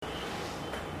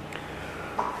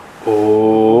Om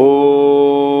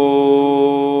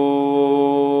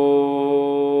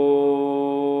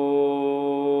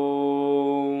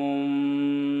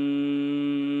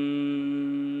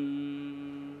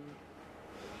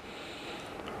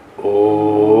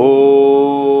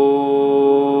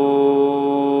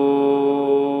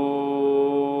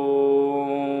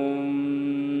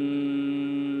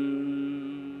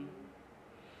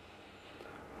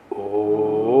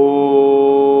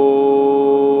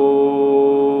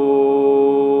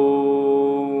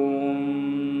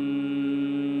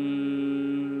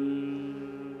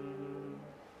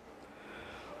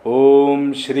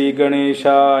Shri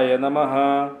गणेशाय नमः।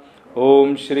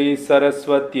 ओम श्री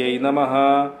सरस्वत्यै नमः।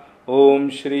 ओम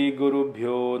श्री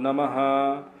गुरुभ्यो नमः।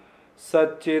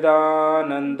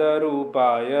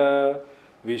 सच्चिदानन्दरूपाय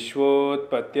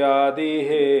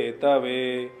विश्वोत्पत्त्यादिहेतवे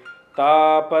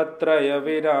तापत्रय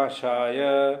विनाशाय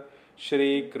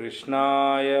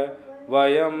श्रीकृष्णाय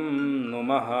वयं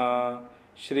नुमः।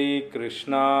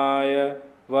 श्रीकृष्णाय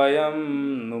वयं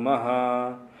नुमः।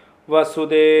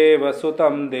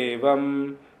 वसुदेवसुतं देवं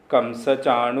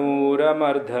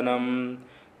कंसचाणूरमर्दनं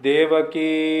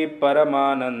देवकी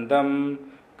परमानन्दं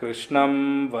कृष्णं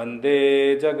वन्दे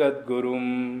जगद्गुरुं।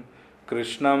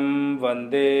 कृष्णं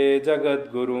वन्दे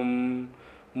जगद्गुरुं।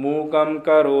 मूकं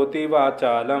करोति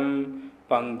वाचालं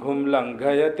पङ्गुं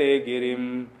लङ्घयते गिरिं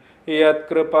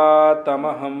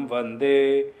यत्कृपातमहं वन्दे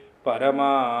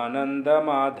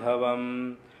परमानन्दमाधवं।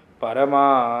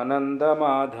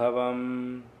 परमानन्दमाधवम्।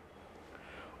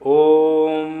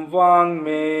 ओम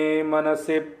वाङ्मे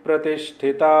मनसि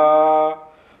प्रतिष्ठिता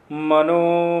मनो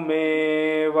मे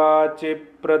वाचि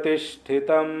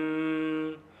प्रतिष्ठितम्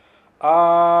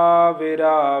आविराविर्मयेधि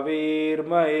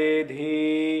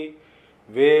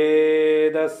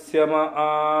वेदस्य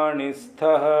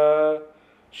मआणिस्थः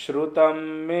श्रुतं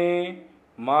मे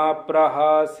मा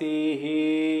प्रहासीः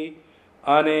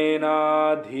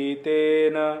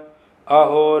अनेनाधीतेन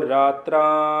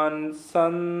अहोरात्रान्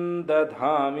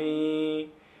संदधामि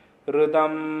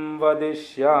ऋतं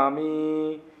वदिष्यामि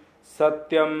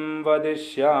सत्यं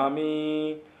वदिष्यामि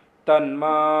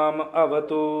तन्माम्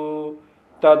अवतु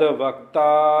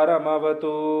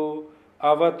तद्वक्तारमवतु।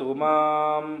 अवतु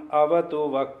माम् अवतु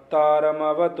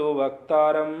वक्तारमवतु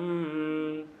वक्तारम्।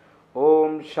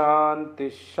 ओम शांति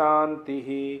शांति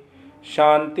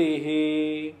शांति।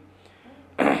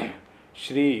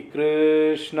 श्री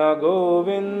कृष्ण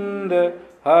गोविंद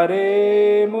हरे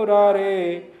मुरारे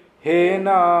हे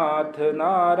नाथ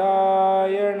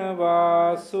नारायण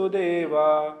वासुदेवा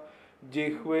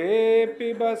जिह्वे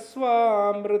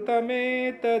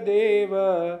पिबस्वामृतमेतदेव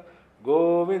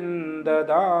गोविंद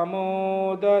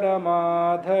दामोदर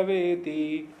माधवेति।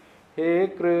 हे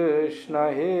कृष्ण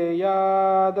हे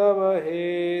यादव हे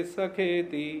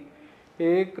सखेति।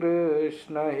 हे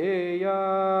कृष्ण हे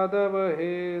यादव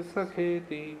हे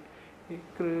सखेति। हे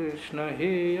कृष्ण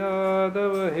हे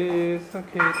यादव हे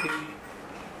सखेति।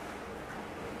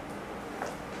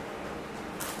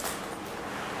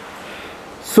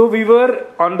 So we were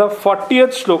on the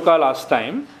 40th shloka last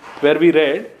time, where we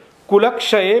read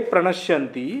Kulakshaye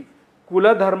pranashyanti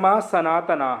kuladharma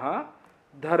sanatanaha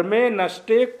dharme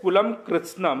nashte kulam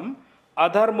kritsnam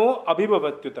adharmo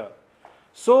abhibhavatyuta.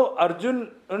 So Arjun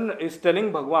is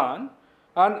telling Bhagwan,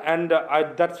 and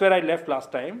that's where I left last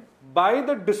time, by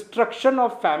the destruction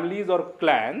of families or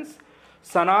clans,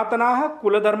 sanatanaha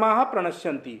kuladharmaha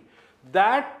pranashyanti,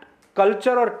 that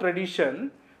culture or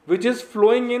tradition which is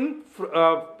flowing in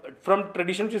from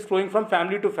tradition, which is flowing from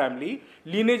family to family,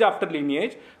 lineage after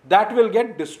lineage, that will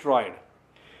get destroyed.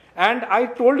 And I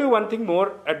told you one thing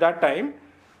more at that time.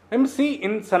 See,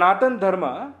 in Sanatan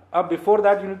Dharma, before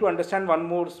that you need to understand one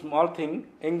more small thing,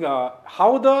 in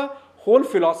how the whole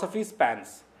philosophy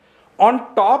spans.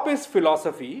 On top is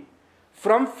philosophy.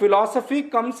 From philosophy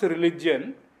comes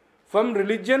religion. From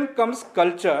religion comes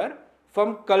culture.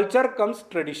 From culture comes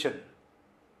tradition.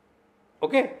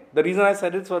 Okay? The reason I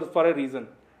said it for a reason.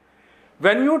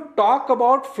 When you talk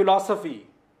about philosophy,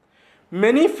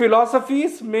 many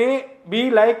philosophies may be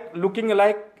like looking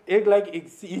like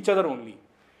each other only.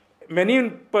 Many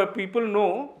people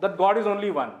know that God is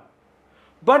only one.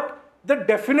 But the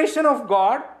definition of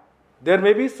God, there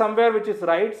may be somewhere which is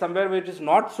right, somewhere which is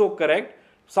not so correct,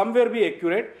 somewhere be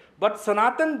accurate. But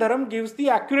Sanatan Dharma gives the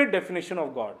accurate definition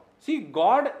of God. See,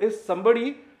 God is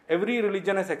somebody every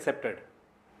religion has accepted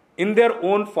in their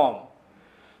own form.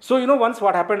 So, once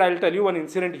what happened, I'll tell you one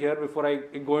incident here before I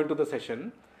go into the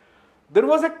session. There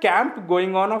was a camp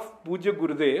going on of Pujya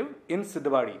Gurudev in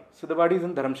Siddhawadi. Siddhawadi is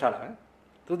in Dharamshala.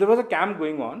 So there was a camp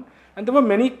going on, and there were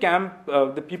many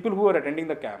the people who were attending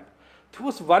the camp. There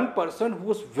was one person who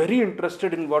was very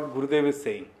interested in what Gurudev is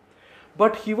saying.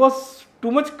 but he was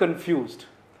too much confused.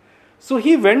 So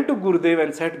he went to Gurudev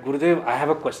and said, Gurudev, I have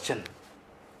a question.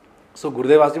 So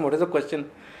Gurudev asked him, what is the question?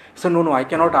 He said, no, I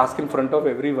cannot ask in front of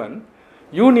everyone.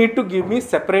 You need to give me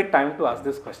separate time to ask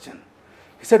this question.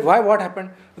 He said, why? What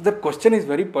happened? The question is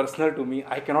very personal to me.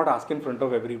 I cannot ask in front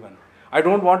of everyone. I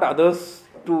don't want others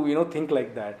to, think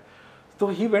like that. So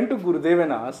he went to Gurudev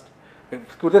and asked.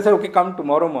 Gurudev said, okay, come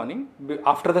tomorrow morning.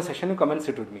 After the session, you come and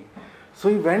sit with me. So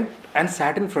he went and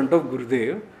sat in front of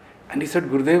Gurudev and he said,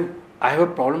 Gurudev, I have a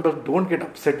problem, but don't get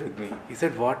upset with me. He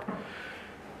said, what?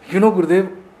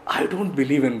 Gurudev, I don't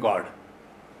believe in God.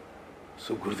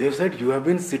 So Gurudev said, you have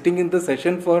been sitting in the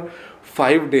session for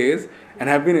 5 days and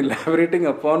have been elaborating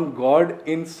upon God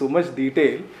in so much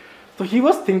detail. So he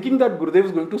was thinking that Gurudev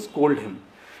is going to scold him.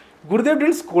 Gurudev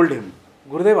didn't scold him.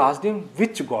 Gurudev asked him,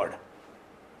 which God?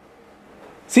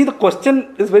 See, the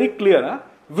question is very clear. Huh?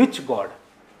 Which God?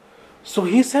 So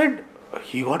he said,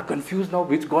 he got confused now.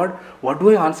 Which God? What do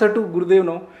I answer to Gurudev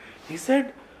now? He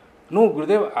said, no,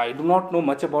 Gurudev, I do not know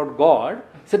much about God.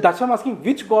 He said, that's why I'm asking,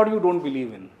 which God you don't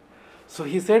believe in? So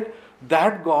he said,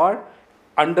 that God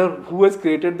under who has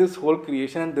created this whole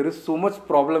creation, and there is so much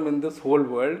problem in this whole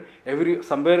world.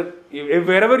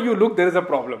 Wherever you look, there is a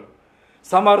problem.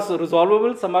 Some are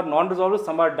resolvable, some are non-resolvable,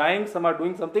 some are dying, some are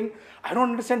doing something. I don't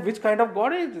understand which kind of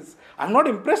God it is. I'm not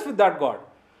impressed with that God.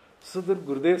 So the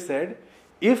Gurudev said,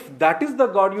 if that is the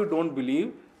God you don't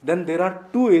believe, then there are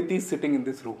 2 atheists sitting in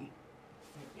this room.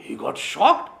 He got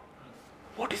shocked.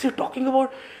 What is he talking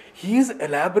about? He is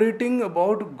elaborating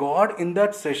about God in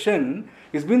that session.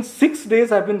 It's been 6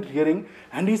 days I've been hearing,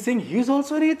 and he's saying he is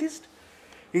also an atheist.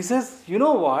 He says, you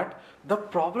know what? The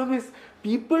problem is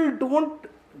people don't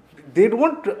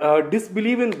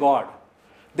disbelieve in God.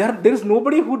 There is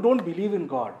nobody who don't believe in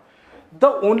God. The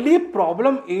only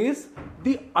problem is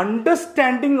the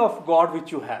understanding of God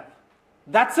which you have.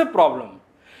 That's a problem.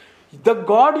 The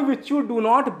God which you do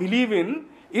not believe in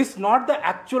is not the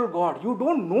actual God. You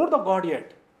don't know the God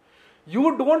yet.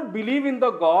 You don't believe in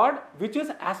the God which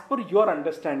is as per your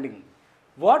understanding.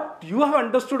 What you have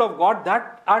understood of God,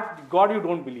 that at God you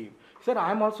don't believe. He said,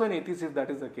 I am also an atheist if that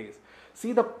is the case.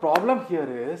 See, the problem here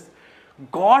is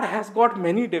God has got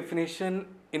many definitions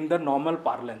in the normal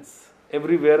parlance.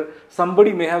 Everywhere,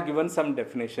 somebody may have given some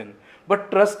definition.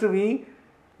 But trust me,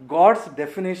 God's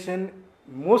definition,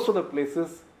 most of the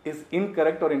places, is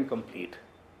incorrect or incomplete.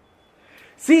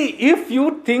 See, if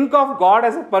you think of God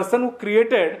as a person who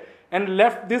created and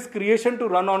left this creation to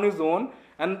run on his own,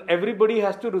 and everybody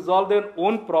has to resolve their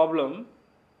own problem,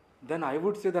 then I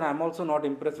would say that I'm also not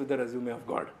impressed with the resume of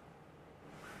God.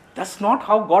 That's not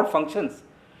how God functions.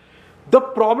 The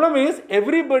problem is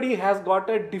everybody has got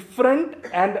a different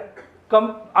and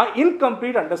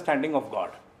incomplete understanding of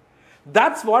God.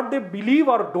 That's what they believe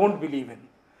or don't believe in.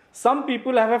 Some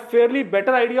people have a fairly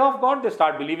better idea of God, they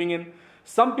start believing in.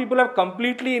 Some people have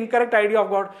completely incorrect idea of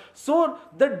God. So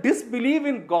the disbelief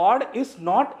in God is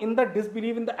not in the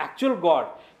disbelief in the actual God.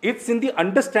 It's in the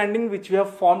understanding which we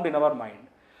have formed in our mind.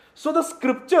 So the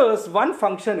scriptures, one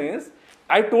function is,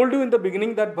 I told you in the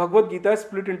beginning that Bhagavad Gita is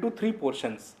split into 3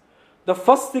 portions. The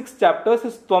first 6 chapters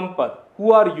is Tvampad.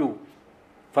 Who are you?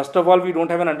 First of all, we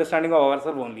don't have an understanding of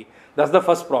ourselves only. That's the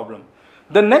first problem.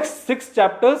 The next 6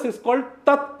 chapters is called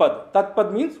Tatpad.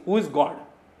 Tatpad means who is God?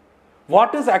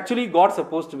 What is actually God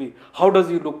supposed to be? How does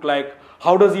he look like?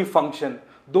 How does he function?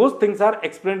 Those things are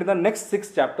explained in the next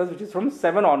 6 chapters, which is from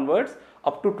 7 onwards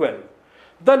up to 12.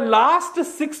 The last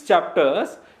 6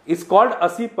 chapters is called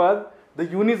Asipad, the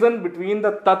unison between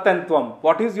the Tat and Tvam.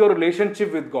 What is your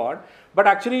relationship with God? But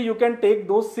actually you can take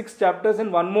those 6 chapters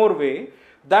in one more way,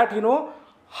 that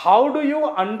how do you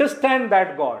understand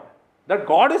that God? That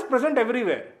God is present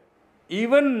everywhere.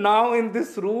 Even now in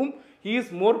this room, he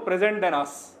is more present than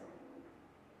us.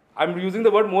 I'm using the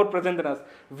word more present than us.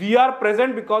 We are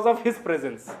present because of his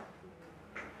presence.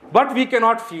 But we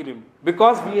cannot feel him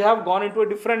because we have gone into a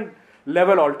different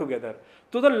level altogether.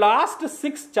 So the last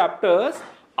 6 chapters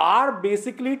are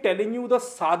basically telling you the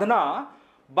sadhana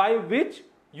by which,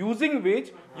 using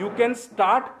which, you can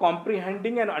start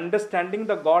comprehending and understanding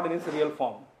the God in his real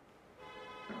form.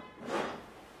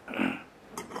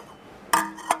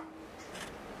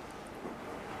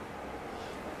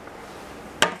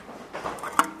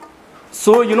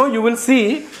 So, you will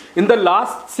see in the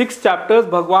last 6 chapters,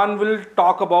 Bhagwan will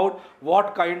talk about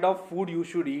what kind of food you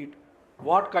should eat,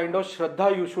 what kind of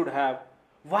shraddha you should have.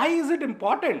 Why is it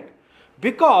important?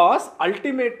 Because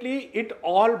ultimately it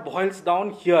all boils down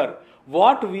here.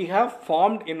 What we have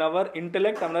formed in our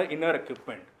intellect and our inner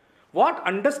equipment. What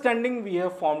understanding we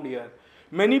have formed here.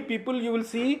 Many people, you will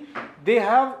see, they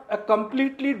have a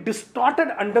completely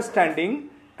distorted understanding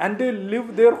and they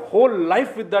live their whole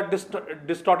life with that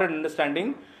distorted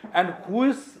understanding. And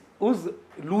who's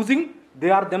losing?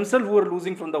 They are themselves who are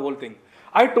losing from the whole thing.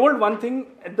 I told one thing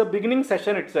at the beginning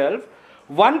session itself.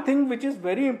 One thing which is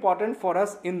very important for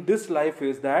us in this life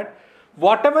is that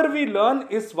whatever we learn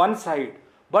is one side,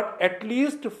 but at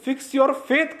least fix your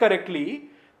faith correctly,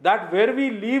 that where we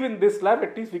live in this life,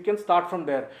 at least we can start from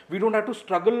there. We don't have to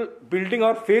struggle building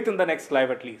our faith in the next life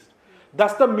at least.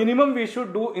 That's the minimum we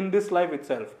should do in this life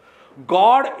itself.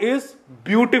 God is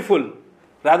beautiful.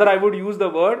 Rather, I would use the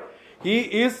word, He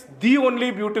is the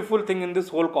only beautiful thing in this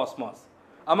whole cosmos.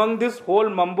 Among this whole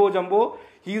mumbo jumbo,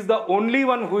 He is the only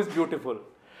one who is beautiful.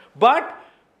 But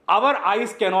our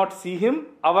eyes cannot see Him,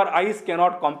 our eyes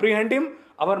cannot comprehend Him,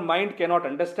 our mind cannot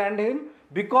understand Him,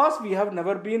 because we have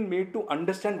never been made to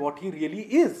understand what He really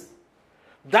is.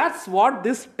 That's what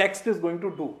this text is going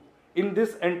to do in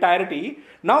this entirety.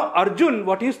 Now Arjun,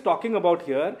 what he is talking about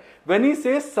here, when he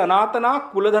says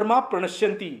Sanatana Kuladharma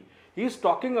Pranashyanti, he is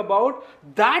talking about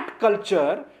that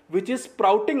culture which is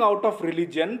sprouting out of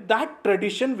religion, that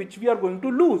tradition which we are going to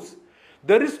lose.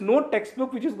 There is no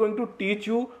textbook which is going to teach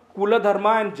you Kula Dharma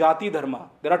and Jati Dharma.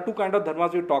 There are two kinds of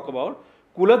dharmas we talk about.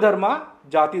 Kula Dharma,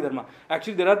 Jati Dharma.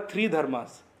 Actually, there are three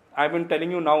dharmas. I have been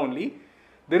telling you now only.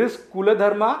 There is Kula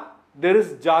Dharma, there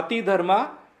is Jati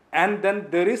Dharma, and then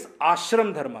there is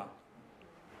Ashram Dharma.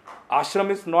 Ashram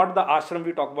is not the ashram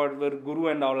we talk about where Guru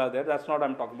and all are there. That's not what I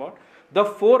am talking about. The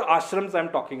four ashrams I am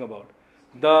talking about.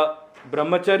 The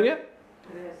Brahmacharya,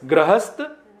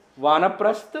 Grahastha,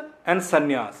 Vanaprastha and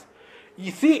Sannyas.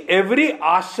 You see, every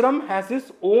ashram has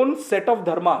its own set of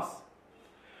dharmas.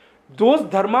 Those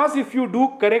dharmas, if you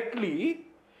do correctly,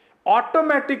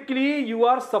 automatically you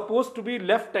are supposed to be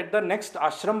left at the next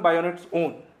ashram by on its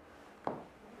own.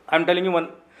 I am telling you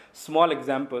one small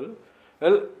example.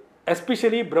 Well,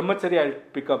 especially Brahmacharya I'll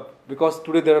pick up, because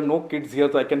today there are no kids here,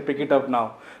 so I can pick it up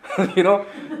now.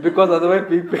 Because otherwise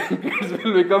kids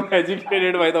will become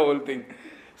agitated by the whole thing.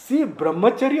 See,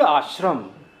 Brahmacharya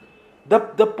Ashram,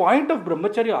 the point of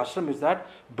Brahmacharya Ashram is that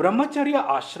Brahmacharya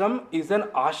Ashram is an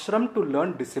ashram to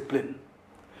learn discipline.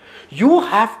 You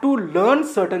have to learn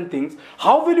certain things.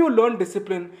 How will you learn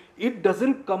discipline? It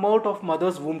doesn't come out of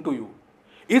mother's womb to you.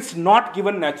 It's not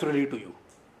given naturally to you.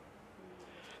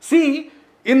 See,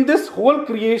 in this whole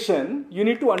creation, you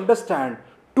need to understand,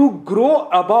 to grow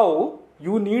above,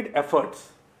 you need efforts.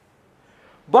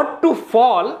 But to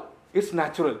fall is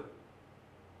natural.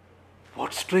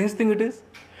 What strange thing it is?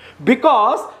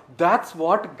 Because that's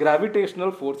what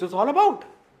gravitational force is all about.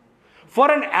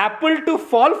 For an apple to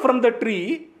fall from the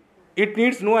tree, it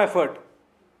needs no effort.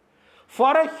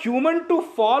 For a human to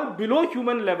fall below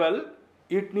human level,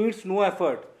 it needs no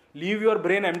effort. Leave your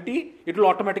brain empty, it will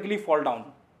automatically fall down.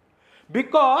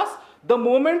 Because the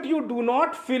moment you do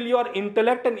not fill your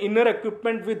intellect and inner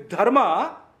equipment with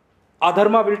dharma,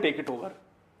 adharma will take it over.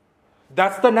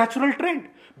 That's the natural trend.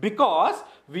 Because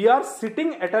we are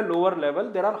sitting at a lower level,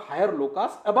 there are higher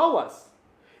lokas above us.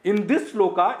 In this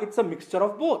loka, it's a mixture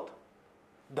of both,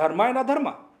 dharma and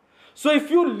adharma. So if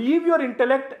you leave your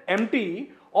intellect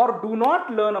empty or do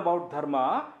not learn about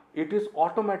dharma, it is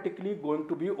automatically going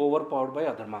to be overpowered by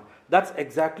adharma. That's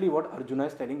exactly what Arjuna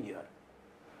is telling here.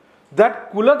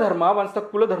 That Kula Dharma, once the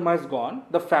Kula Dharma is gone,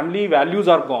 the family values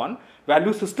are gone,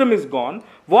 value system is gone,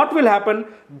 what will happen?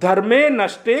 Dharme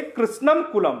nashte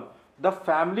Krishnam Kulam. The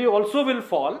family also will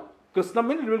fall.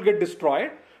 Krishnam will get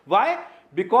destroyed. Why?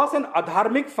 Because an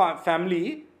adharmic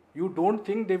family, you don't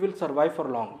think they will survive for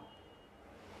long.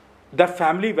 The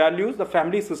family values, the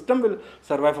family system will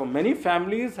survive for. Many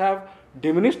families have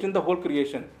diminished in the whole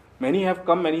creation. Many have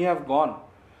come, many have gone.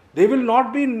 They will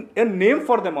not be a name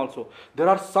for them also. There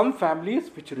are some families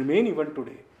which remain even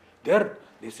today.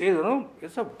 They say,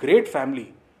 it's a great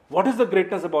family. What is the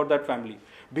greatness about that family?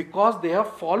 Because they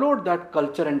have followed that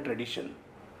culture and tradition.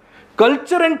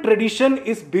 Culture and tradition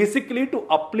is basically to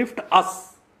uplift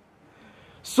us.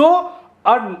 So,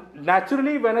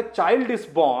 naturally when a child is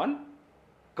born,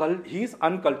 he is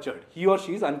uncultured. He or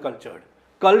she is uncultured.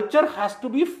 Culture has to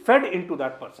be fed into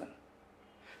that person.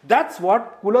 That's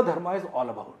what Kula Dharma is all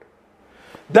about.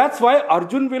 That's why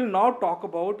Arjun will now talk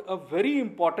about a very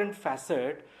important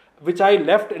facet which I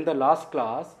left in the last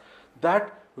class,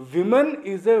 that women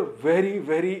is a very,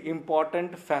 very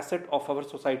important facet of our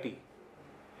society.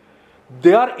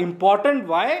 They are important.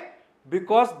 Why?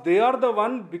 Because they are the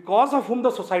one because of whom the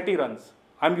society runs.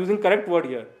 I am using correct word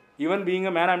here. Even being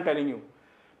a man, I am telling you.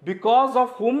 Because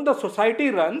of whom the society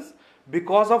runs,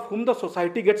 because of whom the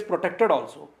society gets protected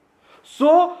also.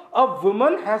 So, a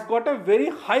woman has got a very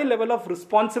high level of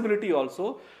responsibility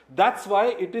also. That's why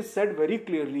it is said very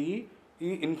clearly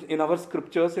in our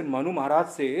scriptures, in Manu Maharaj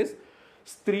says,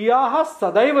 स्त्रियाः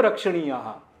सदैव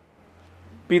रक्षणीयाः.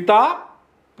 Pita,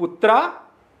 putra,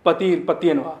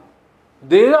 patiyanva.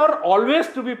 They are always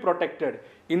to be protected.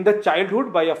 In the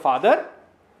childhood by a father,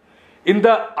 in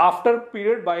the after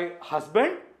period by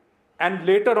husband, and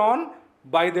later on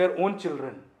by their own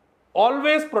children.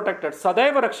 Always protected.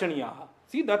 Sadaiva rakshaniyaha.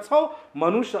 See, that's how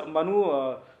Manu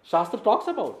Shastra talks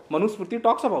about. Manu Smriti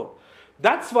talks about.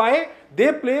 That's why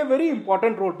they play a very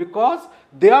important role, because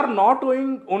they are not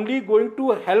only going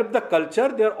to help the culture,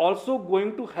 they are also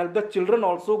going to help the children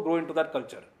also grow into that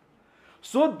culture.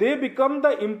 So they become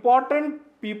the important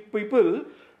people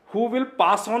who will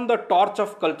pass on the torch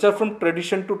of culture from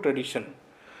tradition to tradition.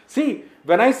 See,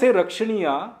 when I say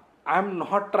Rakshaniya, I am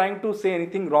not trying to say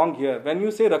anything wrong here. When you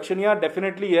say Rakshaniya,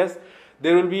 definitely yes,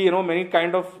 there will be many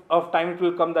kind of time it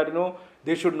will come that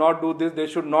they should not do this, they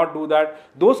should not do that.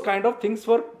 Those kind of things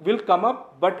will come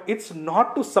up, but it's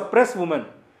not to suppress women.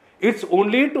 It's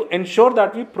only to ensure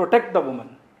that we protect the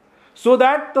woman, so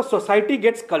that the society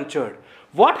gets cultured.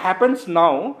 What happens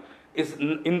now is,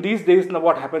 in these days, now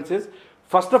what happens is,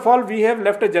 first of all, we have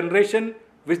left a generation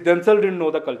which themselves didn't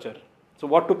know the culture. So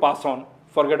what to pass on?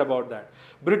 Forget about that.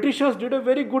 Britishers did a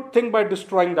very good thing by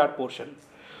destroying that portion.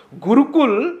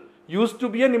 Gurukul used to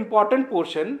be an important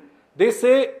portion. They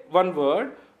say one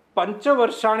word, Pancha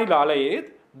Varshani Lalayet,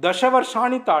 Dasha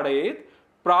Varshani Tadayet,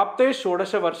 Prapte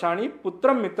Shodasha Varshani,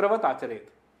 Putram Mitravat Acharet.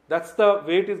 That's the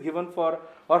way it is given for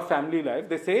our family life.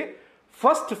 They say,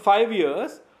 first 5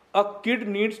 years, a kid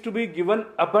needs to be given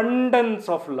abundant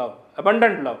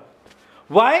love.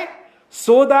 Why?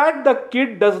 So that the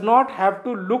kid does not have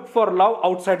to look for love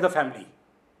outside the family.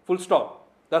 Full stop.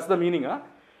 That's the meaning.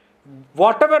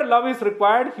 Whatever love is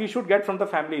required, he should get from the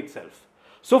family itself.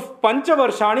 So, Pancha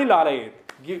Varshani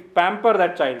Lalayet, pamper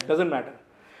that child, doesn't matter.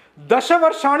 Dasha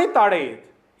Varshani Tadayet,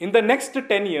 in the next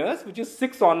 10 years, which is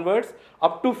 6 onwards,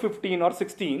 up to 15 or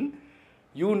 16,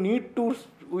 you need to,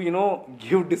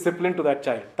 give discipline to that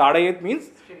child. Tadayet means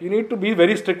you need to be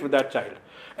very strict with that child.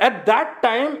 At that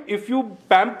time, if you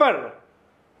pamper,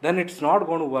 then it's not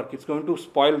going to work. It's going to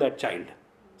spoil that child.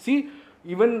 See,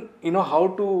 even how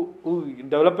to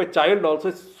develop a child also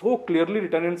is so clearly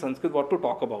written in Sanskrit what to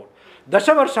talk about.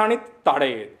 Dasha Varshani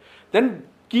Tadayet. Then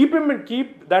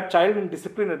keep that child in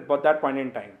discipline at that point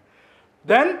in time.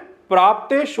 Then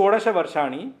Prapte Shodasha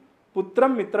Varshani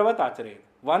Putram Mitravat Acharet.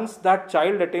 Once that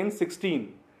child attains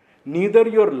 16, neither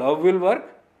your love will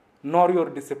work nor your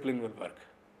discipline will work.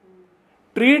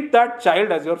 Treat that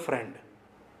child as your friend,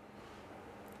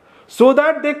 so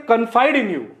that they confide in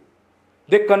you.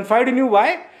 They confide in you.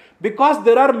 Why? Because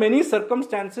there are many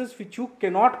circumstances which you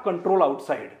cannot control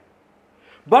outside.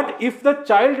 But if the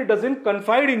child doesn't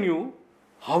confide in you,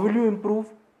 how will you improve?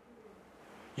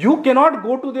 You cannot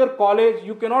go to their college,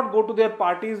 you cannot go to their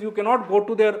parties, you cannot go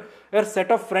to their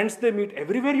set of friends they meet.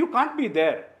 Everywhere you can't be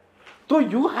there. So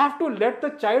you have to let the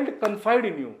child confide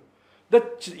in you.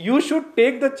 You should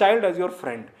take the child as your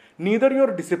friend. Neither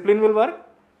your discipline will work,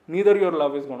 neither your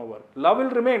love is going to work. Love will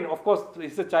remain. Of course,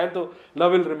 it's a child, so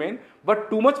love will remain. But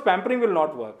too much pampering will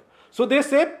not work. So they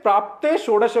say, Prapte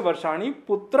Shodasha Varshani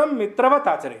Putram Mitravat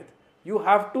Acharet. You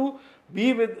have to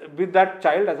be with that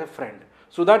child as a friend,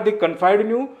 so that they confide in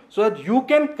you, so that you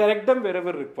can correct them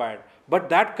wherever required. But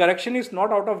that correction is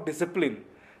not out of discipline.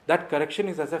 That correction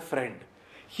is as a friend.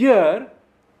 Here,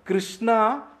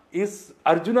 Arjuna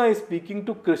is speaking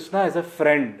to Krishna as a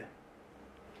friend.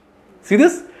 See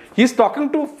this? He is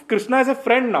talking to Krishna as a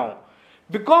friend now.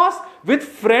 Because with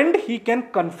friend he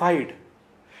can confide.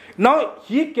 Now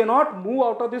he cannot move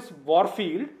out of this war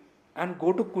field and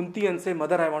go to Kunti and say,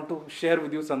 Mother, I want to share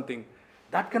with you something.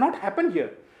 That cannot happen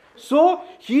here. So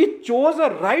he chose a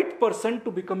right person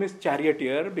to become his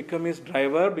charioteer, become his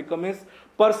driver, become his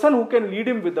person who can lead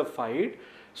him with the fight.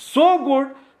 So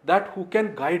good that who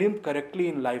can guide him correctly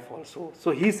in life also.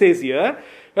 So he says here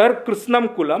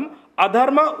Krishnam Kulam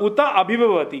Adharma Uta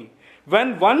Abhivavati.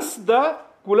 When once the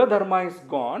Kula Dharma is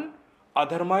gone,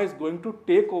 Adharma is going to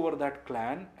take over that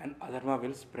clan and Adharma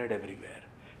will spread everywhere.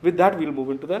 With that we will move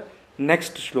into the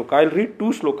next shloka. I will read 2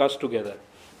 shlokas together.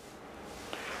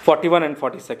 41 and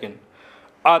 42.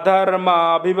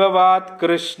 Adharma Abhivavat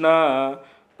Krishna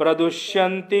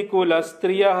Pradushyanti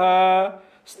Kulastriyah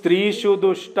Strishu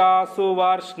Dushtasu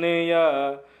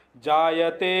Varshneya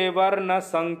Jayate Varna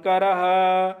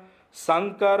Sankaraha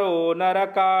Sankaro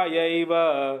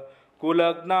Narakayaiva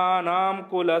Kulagnanam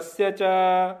Kulasya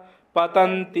Cha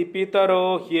Patanti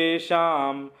Pitaro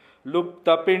Hyesham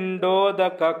Lupta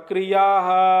Pindodaka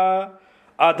Kriyaha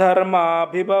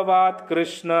Adharma Bhibavat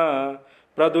Krishna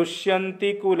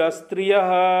Pradushyanti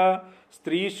Kulastriyah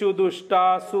Strishu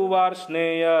Dushtasu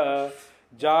Varshneya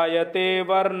Jayate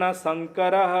Varna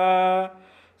Sankaraha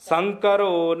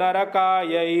Sankaro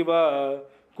narakayaiva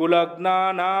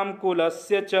kulagnanam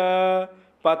kulasya cha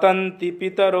patanti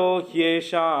pitaro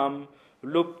hyesham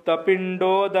lupta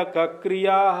pindodaka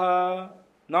kriyaha.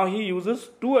 Now he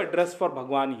uses two address for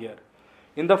Bhagwan here.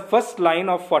 In the first line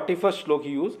of 41st slok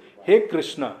he uses Hey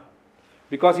Krishna,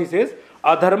 because he says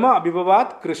Adharma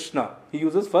Abhibhavat Krishna. He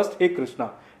uses first Hey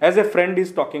Krishna as a friend he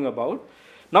is talking about.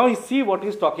 Now you see what he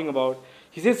is talking about.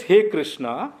 He says Hey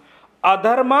Krishna,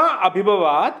 Adharma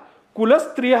Abhibhavat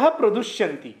Kulastriyaha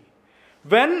Pradushyanti.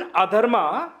 When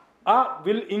Adharma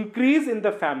will increase in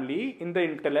the family, in the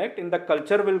intellect, in the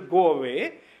culture will go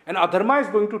away, and Adharma is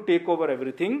going to take over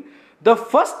everything, the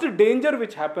first danger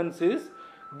which happens is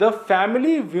the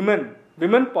family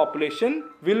women population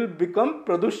will become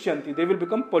pradushyanti, they will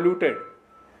become polluted.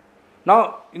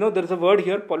 Now, there is a word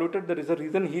here, polluted, there is a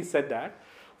reason he said that.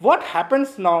 What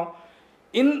happens now,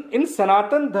 in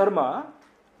Sanatan Dharma,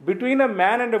 between a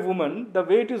man and a woman, the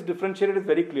way it is differentiated is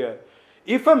very clear.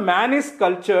 If a man is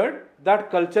cultured, that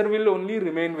culture will only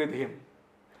remain with him.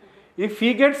 If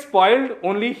he gets spoiled,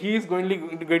 only he is going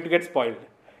to get spoiled.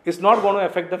 It's not going to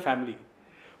affect the family.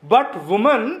 But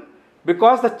woman,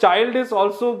 because the child is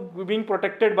also being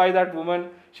protected by that woman,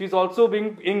 she is also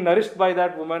being nourished by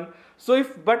that woman. So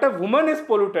but a woman is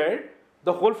polluted,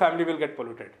 the whole family will get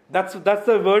polluted. That's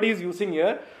the word he is using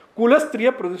here.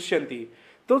 Kulastriya pradushyanti.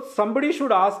 So somebody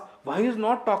should ask, why he is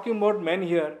not talking about men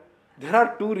here? There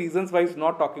are two reasons why he is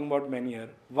not talking about men here.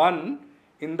 One,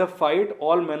 in the fight,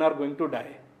 all men are going to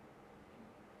die.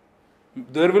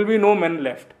 There will be no men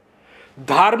left.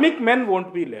 Dharmic men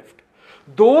won't be left.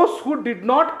 Those who did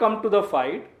not come to the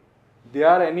fight, they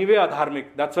are anyway adharmic.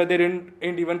 That's why they didn't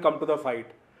even come to the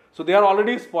fight. So they are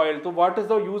already spoiled. So what is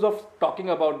the use of talking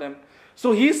about them?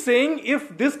 So he is saying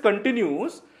if this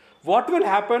continues, what will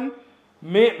happen?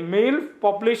 Male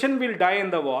population will die in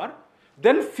the war.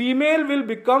 Then female will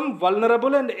become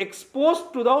vulnerable and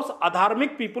exposed to those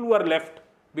adharmic people who are left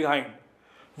behind.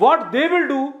 What they will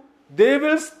do, they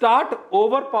will start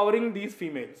overpowering these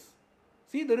females.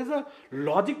 See, there is a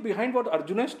logic behind what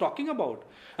Arjuna is talking about.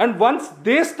 And once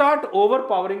they start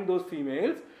overpowering those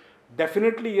females,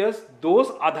 definitely yes, those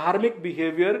adharmic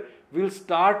behavior will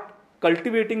start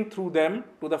cultivating through them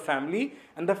to the family,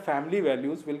 and the family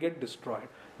values will get destroyed.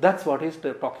 That's what he's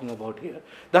talking about here.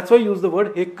 That's why I use the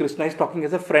word Hey Krishna. He's talking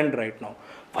as a friend right now.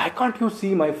 Why can't you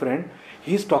see, my friend?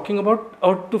 He's talking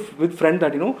about with friend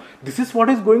that, this is what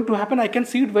is going to happen. I can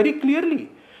see it very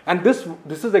clearly. And this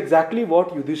is exactly what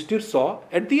Yudhishthir saw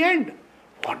at the end.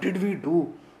 What did we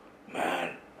do?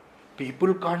 Man,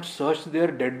 people can't search their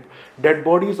dead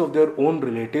bodies of their own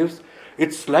relatives.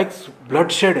 It's like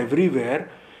bloodshed everywhere.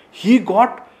 He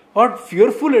got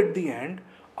fearful at the end.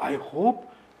 I hope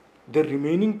the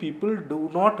remaining people do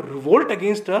not revolt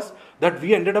against us, that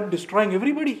we ended up destroying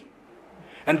everybody.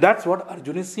 And that's what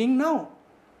Arjuna is saying now.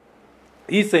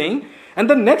 He's saying, and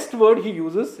the next word he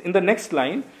uses in the next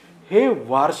line, Hey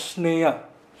Varshneya.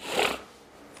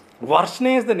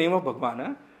 Varshneya is the name of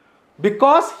Bhagwan.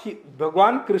 Because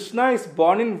Bhagwan Krishna is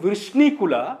born in Vrishni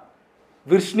Kula,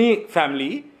 Vrishni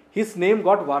family, his name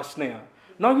got Varshneya.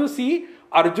 Now you see,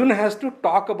 Arjuna has to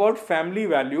talk about family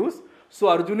values. So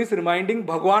Arjuna is reminding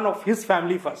Bhagwan of his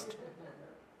family first.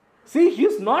 See, he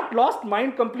is not lost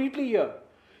mind completely here.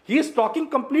 He is talking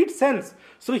complete sense.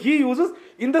 So he uses,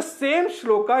 in the same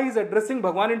shloka, he is addressing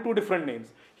Bhagwan in two different names.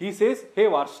 He says, Hey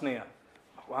Varshneya.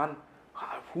 Bhagwan,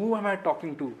 who am I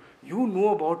talking to? You know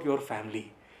about your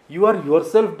family. You are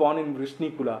yourself born in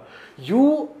Vrishni Kula.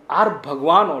 You are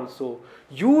Bhagwan also.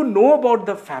 You know about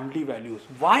the family values.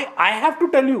 Why I have to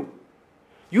tell you?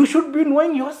 You should be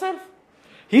knowing yourself.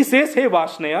 He says, Hey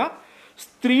Varshneya,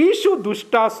 Strishu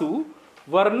Dushtasu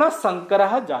Varna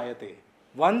Sankaraha Jayate.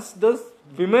 Once the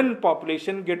women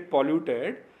population get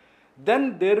polluted,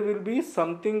 then there will be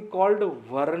something called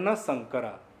Varna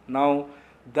Sankara. Now,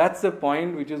 that's a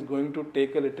point which is going to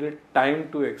take a little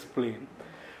time to explain.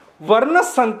 Varna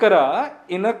Sankara,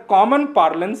 in a common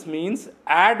parlance, means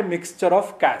admixture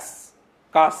of castes.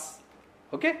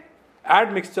 Okay?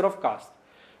 Admixture of caste.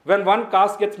 When one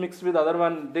caste gets mixed with other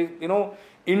one, they,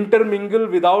 intermingle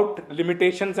without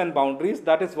limitations and boundaries.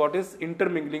 That is what is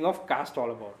intermingling of caste all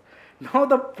about. Now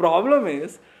the problem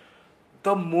is,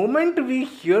 the moment we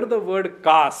hear the word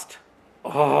caste,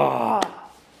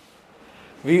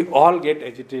 we all get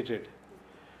agitated.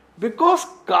 Because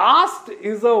caste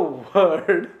is a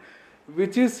word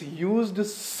which is used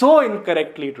so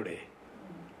incorrectly today.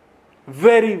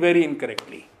 Very, very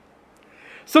incorrectly.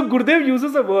 So Gurudev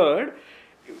uses a word,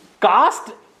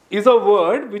 caste is a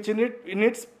word which in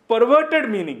its perverted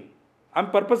meaning,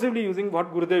 I'm purposely using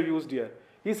what Gurudev used here.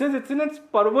 He says it's in its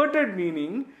perverted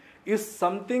meaning is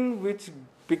something which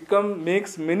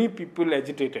makes many people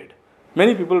agitated.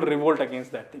 Many people revolt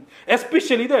against that thing,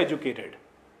 especially the educated.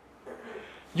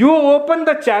 You open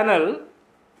the channel,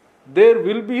 there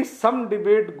will be some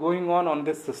debate going on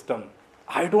this system.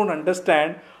 I don't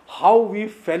understand how we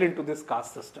fell into this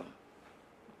caste system.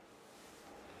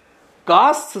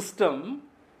 Caste system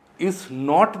is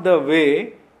not the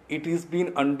way it is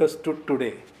being understood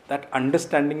today. That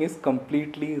understanding is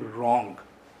completely wrong.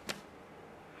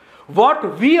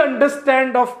 What we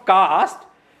understand of caste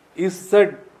is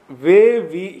the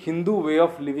way Hindu way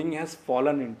of living has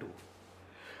fallen into.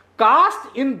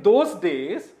 Caste in those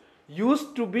days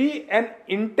used to be an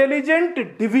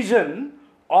intelligent division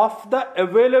of the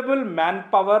available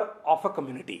manpower of a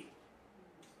community.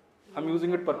 I'm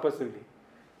using it purposely.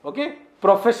 Okay?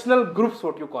 Professional groups,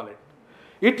 what you call it.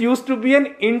 It used to be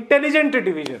an intelligent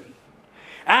division.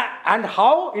 And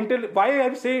why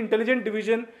I say intelligent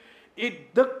division?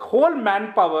 The whole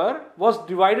manpower was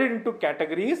divided into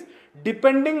categories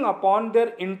depending upon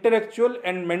their intellectual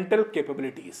and mental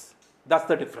capabilities. That's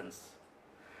the difference.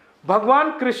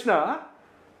 Bhagwan Krishna,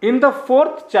 in the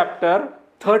 4th chapter,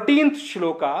 13th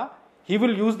shloka, he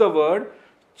will use the word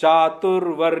Chatur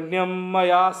Varnyam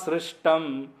Maya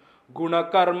Srishtam Guna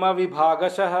Karma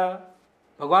Vibhagashah.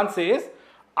 Bhagwan says,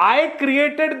 I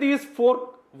created these 4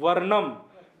 Varnam.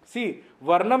 See,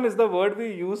 Varnam is the word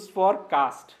we use for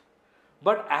caste.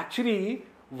 But actually,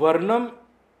 Varnam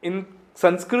in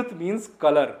Sanskrit means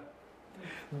color.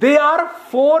 They are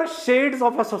 4 shades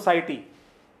of a society.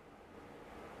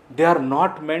 They are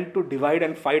not meant to divide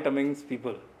and fight amongst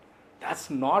people. That's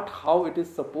not how it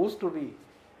is supposed to be.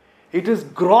 It is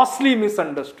grossly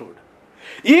misunderstood.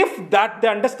 If that the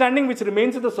understanding which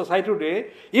remains in the society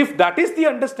today, if that is the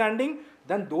understanding,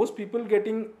 then those people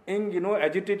getting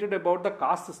agitated about the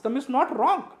caste system is not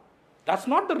wrong. That's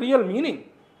not the real meaning.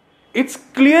 It's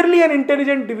clearly an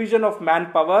intelligent division of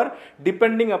manpower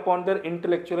depending upon their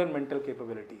intellectual and mental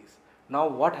capabilities. Now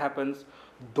what happens?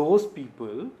 Those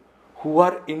people who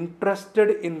are interested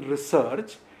in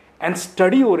research and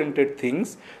study-oriented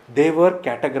things, they were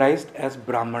categorized as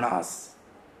Brahmanas.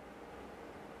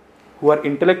 Who are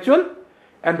intellectual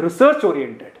and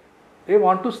research-oriented. They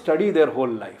want to study their whole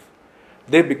life.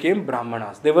 They became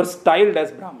Brahmanas. They were styled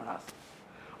as Brahmanas.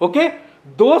 Okay?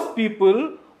 Those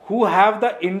people who have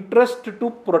the interest to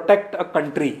protect a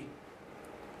country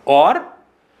or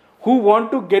who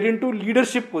want to get into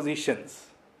leadership positions.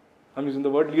 I'm using the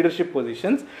word leadership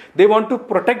positions. They want to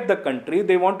protect the country.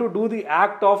 They want to do the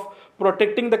act of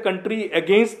protecting the country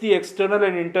against the external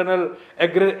and internal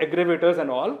aggravators and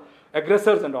all,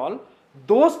 aggressors and all.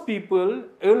 Those people,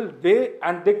 they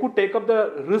could take up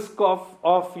the risk of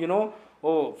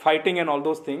fighting and all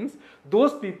those things.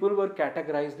 Those people were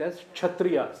categorized as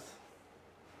Kshatriyas.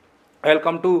 I'll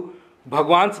come to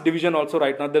Bhagwan's division also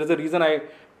right now. There is a reason I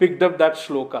picked up that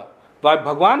shloka. Why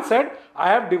Bhagwan said, I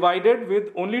have divided with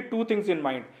only 2 things in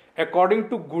mind. According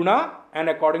to guna and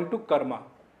according to karma.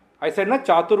 I said,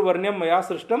 Chatur Varnyam Maya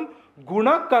Srishtam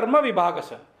Guna Karma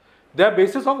Vibhagasha. They are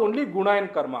basis of only guna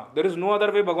and karma. There is no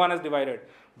other way Bhagwan has divided.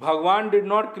 Bhagwan did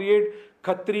not create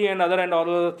Khatri and all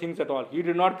other things at all. He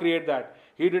did not create that.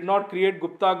 He did not create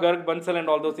Gupta, Garg, Bansal and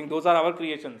all those things. Those are our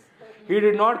creations. He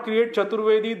did not create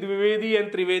Chaturvedi, Dvivedi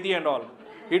and Trivedi and all.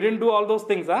 He didn't do all those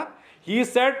things. He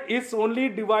said it's only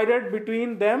divided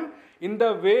between them in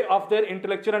the way of their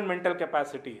intellectual and mental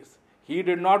capacities. He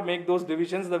did not make those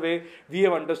divisions the way we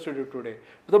have understood it today.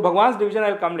 So Bhagwan's division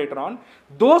I'll come later on.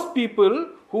 Those people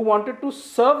who wanted to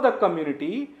serve the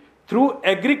community through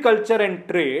agriculture and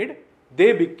trade,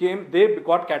 they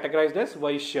got categorized as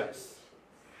Vaishyas.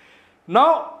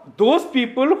 Now, those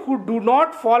people who do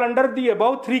not fall under the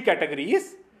above 3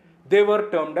 categories, they were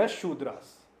termed as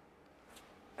Shudras.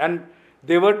 And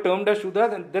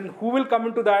then who will come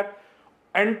into that?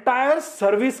 Entire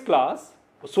service class,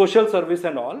 social service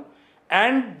and all,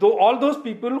 and all those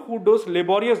people who do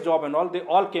laborious job and all, they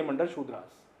all came under Shudras.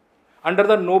 Under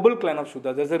the noble clan of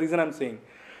Shudras. That's the reason I'm saying.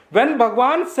 When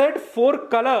Bhagwan said 4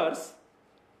 colors,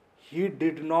 he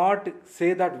did not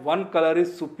say that one color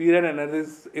is superior and another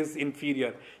is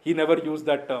inferior. He never used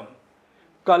that term.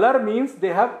 Color means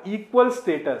they have equal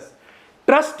status.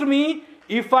 Trust me,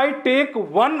 if I take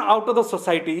one out of the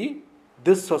society,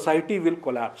 this society will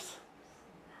collapse.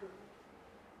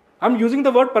 I'm using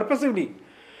the word purposively.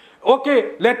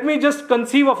 Okay, let me just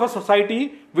conceive of a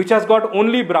society which has got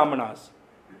only Brahmanas.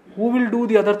 Who will do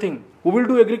the other thing? Who will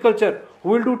do agriculture? Who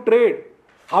will do trade?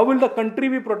 How will the country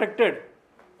be protected?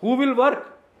 Who will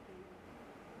work?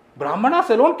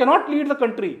 Brahmanas alone cannot lead the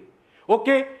country.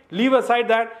 Okay, leave aside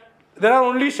that. There are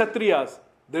only Kshatriyas.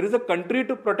 There is a country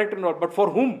to protect and all. But for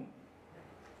whom?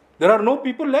 There are no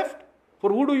people left. For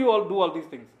who do you all do all these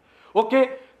things?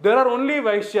 Okay, there are only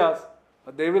Vaishyas.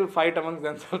 They will fight amongst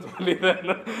themselves only then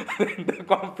in the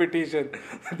competition.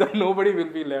 Then nobody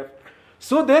will be left.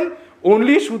 So then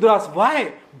only Shudras.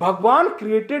 Why? Bhagwan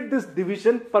created this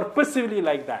division purposively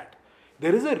like that.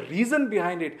 There is a reason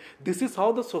behind it. This is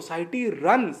how the society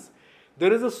runs.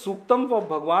 There is a suktam for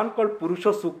Bhagwan called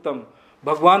Purusha Suktam.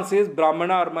 Bhagwan says,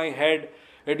 Brahmana are my head,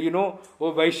 and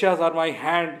Vaishyas are my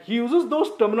hand. He uses those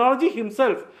terminology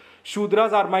himself.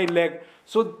 Shudras are my leg.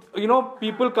 So,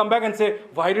 people come back and say,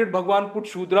 why did Bhagwan put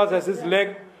Shudras as his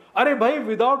leg? Arey bhai,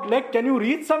 without leg, can you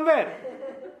reach somewhere?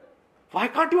 Why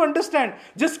can't you understand?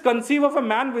 Just conceive of a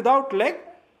man without leg.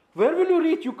 Where will you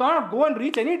reach? You can't go and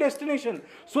reach any destination.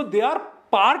 So they are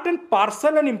part and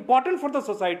parcel and important for the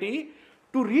society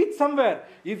to reach somewhere.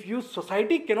 If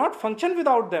society cannot function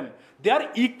without them, they are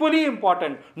equally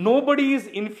important. Nobody is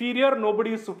inferior,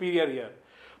 nobody is superior here.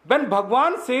 When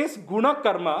Bhagwan says guna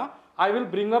karma, I will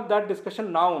bring up that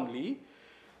discussion now only.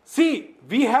 See,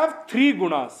 we have 3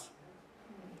 gunas.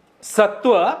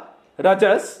 Sattva,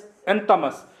 Rajas and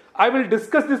Tamas. I will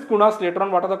discuss these gunas later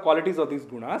on, what are the qualities of these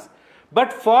gunas.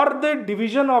 But for the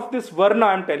division of this Varna,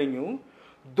 I am telling you,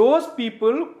 those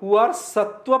people who are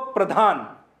Sattva Pradhan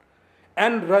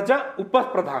and Raja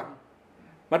Upapradhan,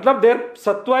 matlab their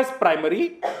Sattva is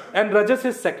primary and Rajas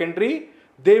is secondary,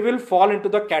 they will fall into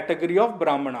the category of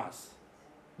Brahmanas.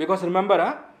 Because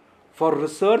remember, for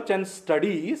research and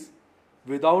studies,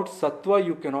 without Sattva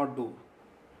you cannot do.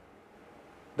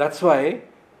 That's why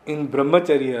in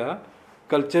Brahmacharya,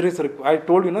 culture is required. I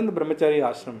told you in the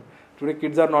Brahmacharya ashram. Today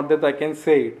kids are not there, I can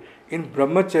say it. In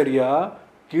Brahmacharya,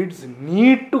 kids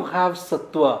need to have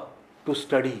Sattva to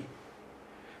study.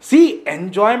 See,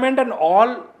 enjoyment and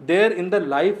all there in the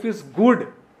life is good.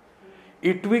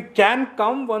 It can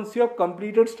come once you have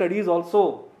completed studies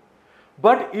also.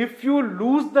 But if you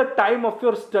lose the time of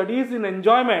your studies in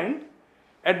enjoyment,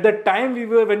 at the time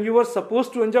when you were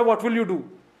supposed to enjoy, what will you do?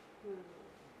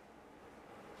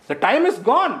 The time is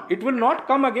gone. It will not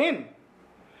come again.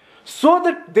 So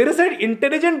that there is an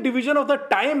intelligent division of the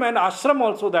time and ashram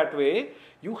also that way.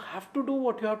 You have to do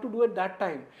what you have to do at that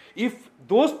time. If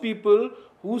those people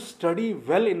who study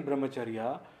well in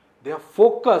Brahmacharya, they are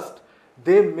focused,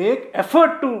 they make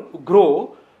effort to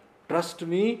grow, trust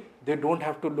me, they don't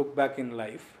have to look back in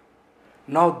life.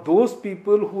 Now those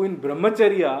people who in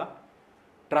Brahmacharya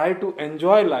try to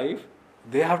enjoy life,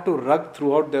 they have to rug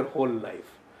throughout their whole life.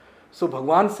 So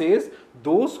Bhagwan says,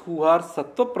 those who are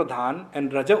Sattva Pradhan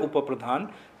and Raja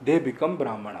Upapradhan, they become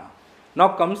Brahmana. Now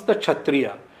comes the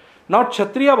Kshatriya. Now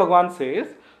Kshatriya, Bhagwan says,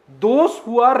 those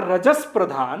who are Rajas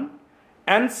Pradhan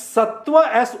and Sattva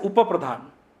as Upapradhan.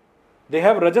 They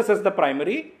have Rajas as the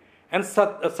primary and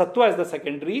Sattva as the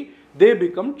secondary. They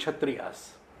become Kshatriyas.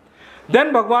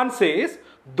 Then Bhagwan says,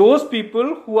 those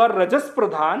people who are Rajas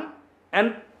Pradhan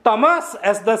and Tamas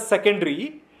as the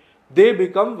secondary, they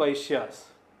become Vaishyas.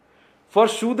 For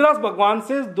Shudras, Bhagwan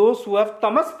says, those who have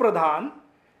Tamas Pradhan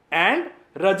and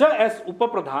Raja as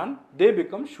Upapradhan, they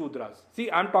become Shudras. See,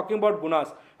 I am talking about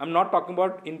gunas. I am not talking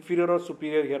about inferior or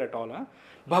superior here at all.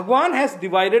 Bhagwan has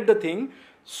divided the thing.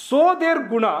 So their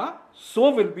guna, so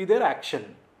will be their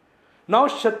action. Now,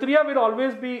 Kshatriya will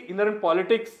always be either in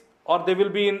politics or they will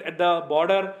be at the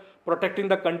border protecting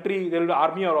the country. There will be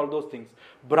army or all those things.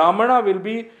 Brahmana will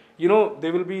be, they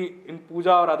will be in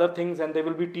puja or other things and they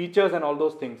will be teachers and all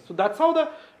those things. So that's how the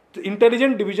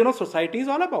intelligent division of society is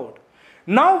all about.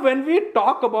 Now, when we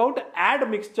talk about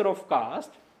admixture of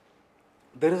caste,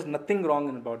 there is nothing wrong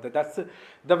about that. That's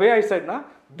the way I said,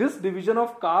 this division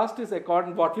of caste is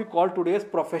according what we call today as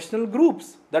professional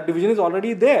groups. That division is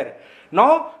already there.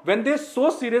 Now, when they so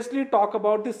seriously talk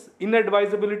about this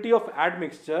inadvisability of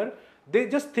admixture, they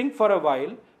just think for a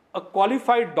while, a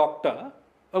qualified doctor,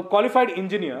 a qualified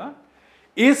engineer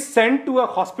is sent to a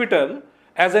hospital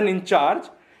as an in charge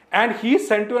and he is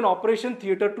sent to an operation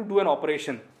theatre to do an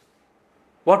operation.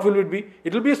 What will it be?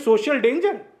 It will be a social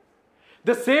danger.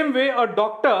 The same way a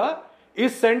doctor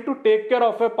is sent to take care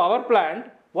of a power plant,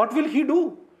 what will he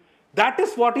do? That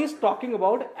is what he is talking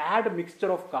about,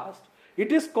 admixture of caste.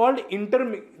 It is called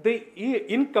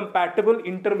the incompatible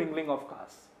intermingling of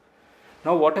castes.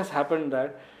 Now what has happened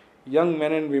that young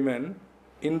men and women,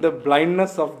 in the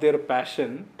blindness of their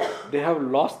passion, they have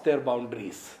lost their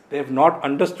boundaries. They have not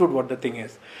understood what the thing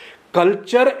is.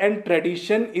 Culture and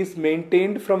tradition is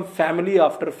maintained from family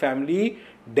after family,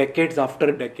 decades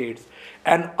after decades.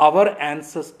 And our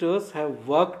ancestors have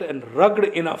worked and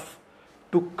rugged enough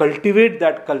to cultivate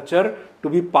that culture to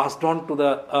be passed on to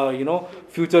the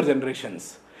future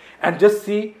generations. And just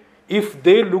see, if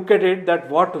they look at it that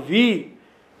what we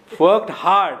worked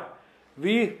hard,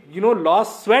 we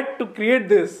lost sweat to create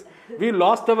this, We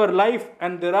lost our life,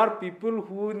 and there are people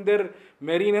who in their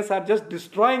merriness are just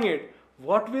destroying it.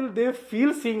 What will they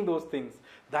feel seeing those things?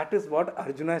 That is what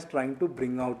Arjuna is trying to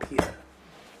bring out here.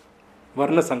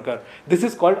 Varna Sankar. This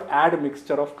is called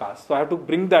admixture of caste. So I have to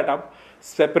bring that up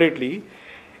separately.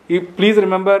 Please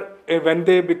remember, when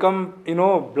they become,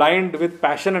 blind with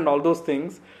passion and all those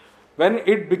things, when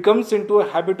it becomes into a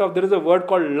habit of, there is a word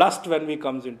called lust when we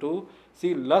comes into,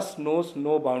 see, lust knows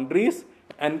no boundaries,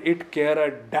 and it care a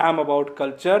damn about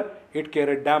culture, it care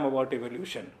a damn about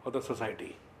evolution of the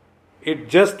society. It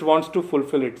just wants to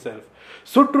fulfill itself.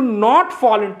 So to not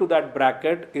fall into that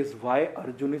bracket is why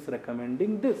Arjuna is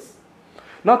recommending this.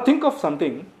 Now think of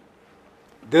something.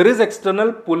 There is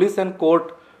external police and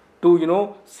court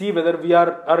to, see whether we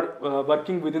are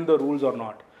working within the rules or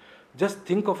not. Just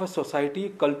think of a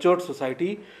society, cultured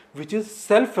society, which is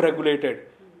self-regulated.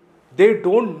 They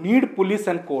don't need police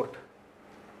and court.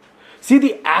 See,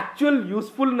 the actual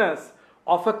usefulness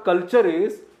of a culture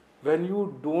is when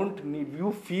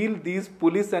you feel these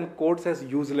police and courts as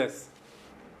useless.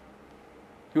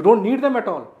 You don't need them at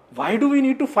all. Why do we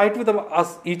need to fight with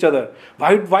each other?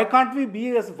 Why can't we be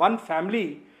as one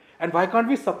family, and why can't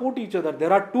we support each other?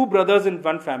 There are two brothers in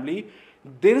one family.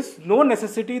 There is no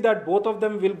necessity that both of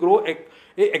them will grow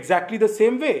exactly the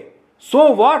same way.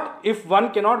 So what if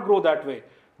one cannot grow that way?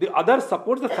 The other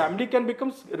supports, the family can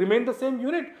remain the same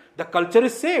unit. The culture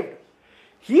is saved.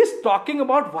 He is talking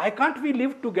about why can't we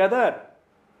live together?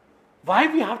 Why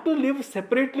we have to live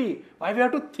separately? Why we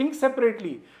have to think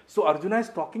separately? So Arjuna is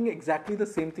talking exactly the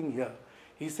same thing here.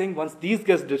 He is saying once these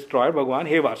gets destroyed, Bhagavan,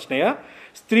 hey Varshnaya,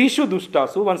 Strishu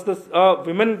Dushtasu, once the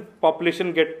women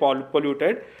population get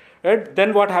polluted, right,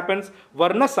 then what happens?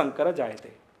 Varna Sankara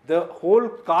Jayate. The whole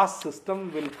caste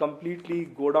system will completely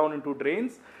go down into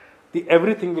drains.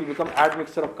 Everything will become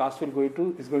admixture of caste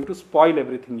is going to spoil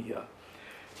everything here.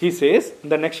 He says in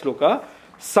the next shloka,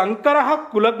 Sankaraha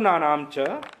kulagnanam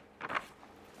cha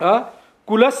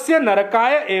kulasya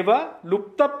narakaya eva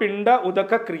lupta pinda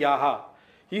udaka kriyaha.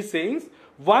 He says,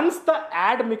 once the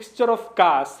admixture of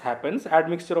caste happens,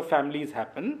 admixture of families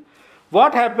happen,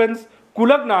 what happens?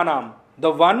 Kulagnanam,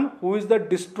 the one who is the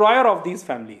destroyer of these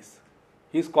families.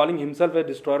 He is calling himself a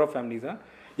destroyer of families.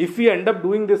 If we end up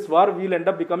doing this war, we will end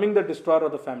up becoming the destroyer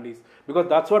of the families. Because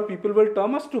that's what people will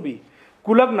term us to be.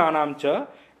 Kulagnanam cha,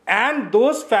 and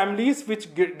those families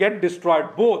which get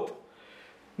destroyed, both.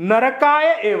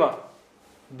 Narakaya eva,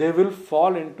 they will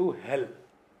fall into hell.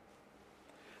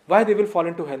 Why they will fall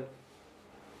into hell?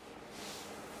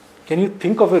 Can you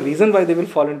think of a reason why they will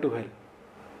fall into hell?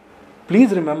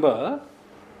 Please remember,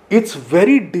 it's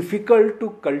very difficult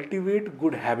to cultivate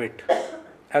good habit.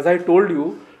 As I told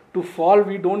you, to fall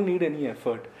we don't need any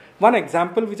effort. One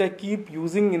example which I keep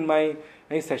using in my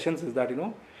sessions is that,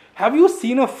 have you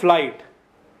seen a flight?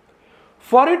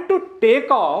 For it to take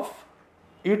off,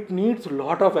 it needs a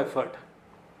lot of effort.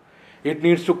 It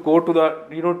needs to go to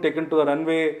the, taken to the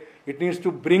runway. It needs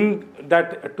to bring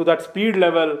that to that speed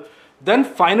level. Then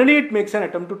finally it makes an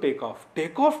attempt to take off.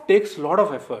 Takeoff takes a lot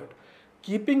of effort.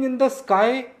 Keeping in the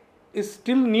sky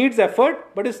still needs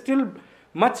effort, but is still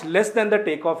much less than the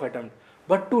takeoff attempt.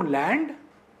 But to land,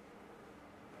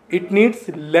 it needs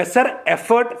lesser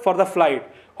effort for the flight.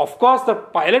 Of course, the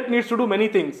pilot needs to do many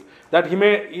things that he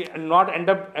may not end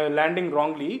up landing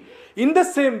wrongly. In the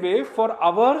same way, for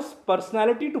our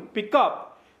personality to pick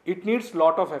up, it needs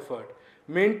lot of effort.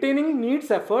 Maintaining needs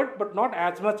effort, but not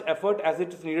as much effort as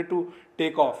it is needed to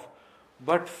take off.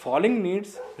 But falling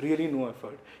needs really no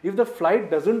effort. If the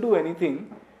flight doesn't do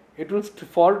anything, it will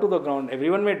fall to the ground.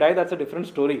 Everyone may die, that's a different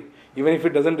story. Even if it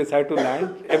doesn't decide to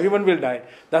land, everyone will die.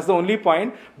 That's the only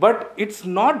point. But it's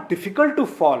not difficult to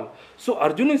fall. So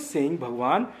Arjuna is saying,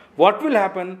 Bhagwan, what will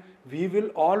happen? We will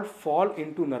all fall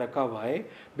into Naraka. Why?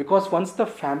 Because once the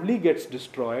family gets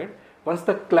destroyed, once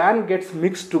the clan gets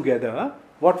mixed together,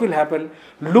 what will happen?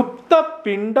 Lupta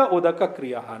pinda udaka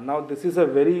kriyaha. Now this is a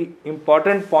very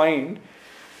important point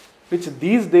which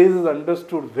these days is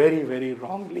understood very, very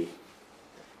wrongly.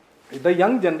 The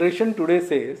young generation today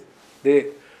says,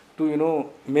 to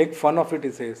make fun of it,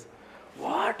 he says,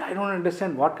 what? I don't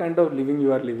understand what kind of living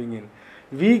you are living in.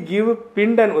 We give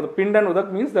pind and udak. Pind and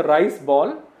udak means the rice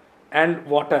ball and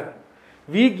water.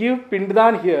 We give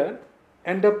pinddan here,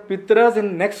 and the pitras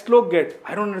in next slok get.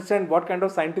 I don't understand what kind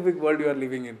of scientific world you are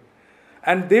living in.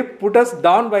 And they put us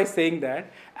down by saying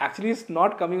that actually it's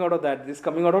not coming out of that. It's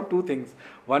coming out of two things.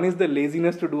 One is the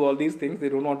laziness to do all these things. They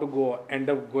don't want to end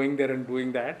up going there and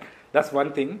doing that. That's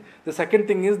one thing. The second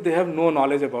thing is they have no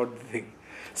knowledge about the thing.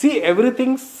 See,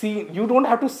 everything seen. You don't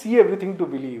have to see everything to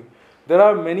believe. There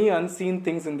are many unseen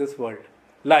things in this world.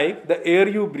 Like the air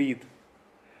you breathe.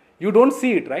 You don't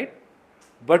see it, right?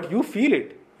 but you feel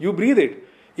it, you breathe it.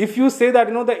 If you say that,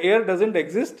 the air doesn't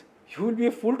exist, you will be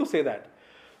a fool to say that.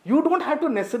 You don't have to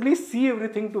necessarily see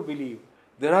everything to believe.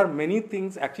 There are many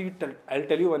things. Actually, I'll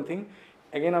tell you one thing.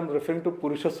 Again, I'm referring to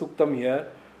Purusha Suktam here.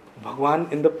 Bhagwan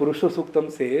in the Purusha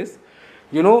Suktam says,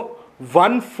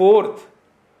 1/4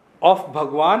 of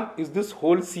Bhagwan is this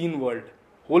whole seen world.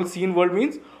 Whole seen world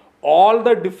means all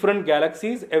the different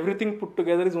galaxies, everything put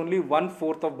together is only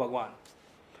 1/4 of Bhagwan.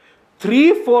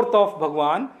 3/4 of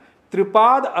Bhagwan,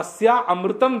 Tripad Asya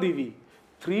Amritam Divi.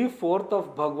 3/4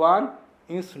 of Bhagwan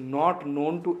is not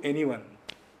known to anyone.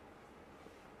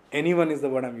 Anyone is the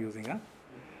word I'm using.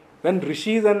 When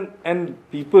rishis and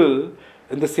people,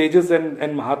 and the sages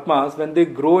and Mahatmas, when they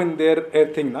grow in their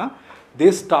thing,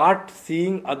 they start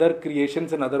seeing other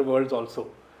creations and other worlds also.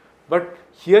 But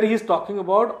here he is talking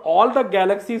about all the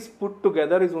galaxies put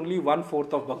together is only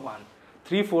 1/4 of Bhagwan.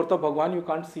 3/4 of Bhagwan you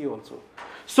can't see also.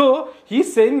 So he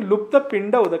is saying Lupta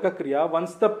Pinda Udaka Kriya.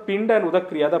 Once the Pinda and Udak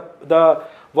Kriya, the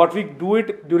what we do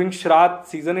it during Shraddh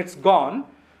season, it's gone.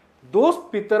 Those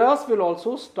Pitaras will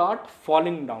also start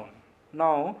falling down.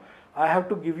 Now I have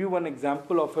to give you one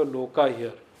example of a loka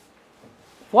here.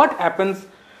 What happens?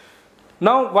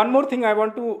 Now one more thing I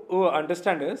want to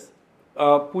understand is,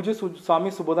 Puja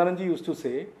Swami Subodhananji used to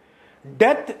say,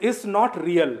 death is not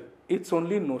real, it's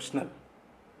only notional.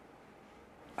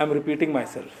 I'm repeating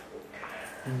myself.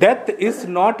 Death is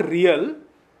not real,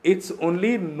 it's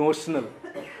only notional.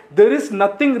 There is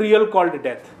nothing real called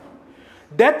death.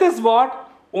 Death is what?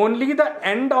 Only the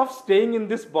end of staying in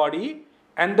this body,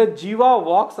 and the jiva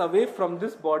walks away from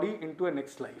this body into a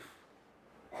next life.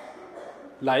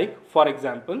 Like, for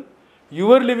example,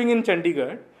 you are living in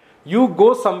Chandigarh, you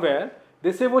go somewhere,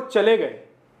 they say, wo chale gaye.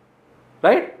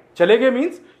 Right? Chale gaye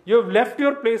means you have left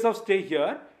your place of stay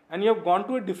here and you have gone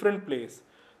to a different place.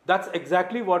 That's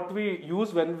exactly what we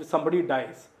use when somebody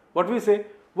dies. What we say?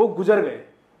 Wo gujar gaye.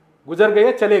 Gujar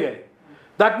gaye, chale gaye.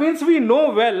 That means we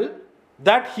know well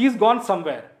that he's gone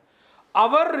somewhere.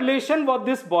 Our relation with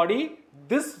this body,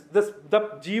 the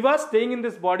jiva staying in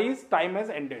this body's time has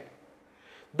ended.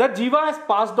 The jiva has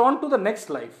passed on to the next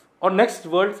life or next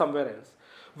world somewhere else.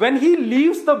 When he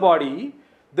leaves the body,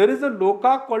 there is a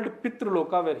loka called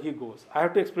Pitraloka where he goes. I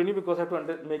have to explain you because I have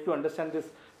to make you understand this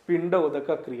Pinda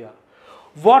Udaka Kriya.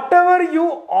 Whatever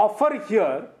you offer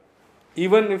here,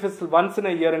 even if it's once in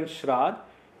a year in Shraddh,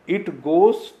 it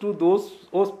goes to those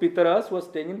Pitaras who are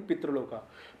staying in Pitraloka.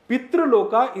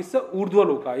 Pitraloka is a Urdhva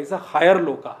Loka, is a higher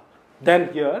Loka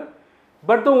than here.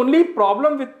 But the only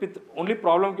problem with the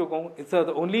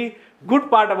only good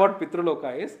part about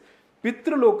Pitraloka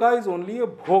is only a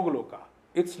Bhog Loka.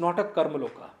 It's not a Karma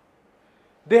Loka.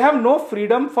 They have no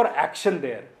freedom for action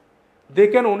there. They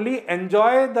can only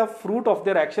enjoy the fruit of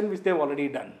their action which they have already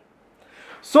done.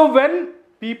 So when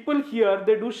people here,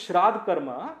 they do Shraddh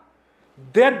Karma,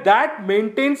 that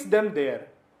maintains them there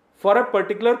for a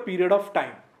particular period of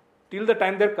time, till the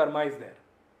time their karma is there.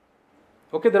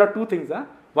 Okay, there are two things.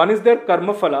 One is their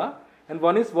karma phala and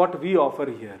one is what we offer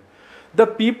here.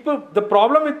 The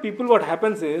problem with people, what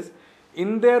happens is,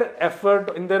 in their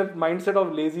effort, in their mindset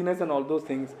of laziness and all those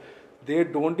things, many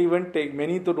don't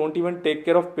even take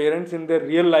care of parents in their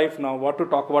real life now. What to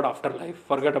talk about afterlife?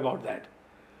 Forget about that.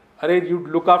 Arey, you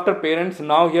look after parents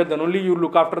now here, then only you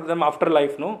look after them after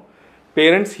life, no?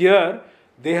 Parents here,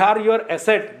 they are your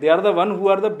asset. They are the one who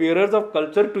are the bearers of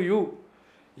culture to you.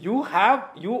 You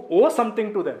owe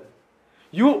something to them.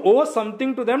 You owe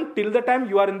something to them till the time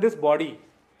you are in this body.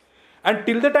 And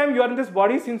till the time you are in this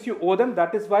body, since you owe them,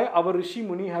 that is why our Rishi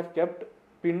Muni have kept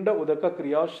Pinda Udaka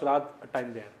Kriya or Shraddh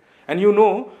time there. And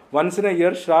once in a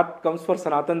year Shraddh comes for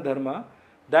Sanatan Dharma.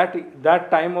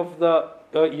 That time of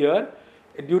the year,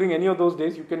 during any of those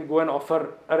days, you can go and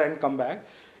offer and come back.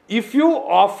 If you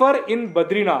offer in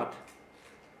Badrinath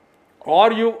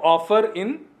or you offer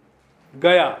in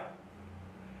Gaya,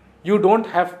 you don't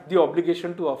have the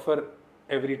obligation to offer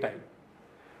every time.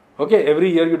 Okay,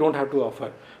 every year you don't have to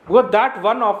offer. Because that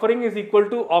one offering is equal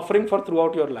to offering for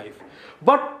throughout your life.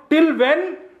 But till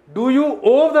when do you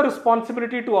owe the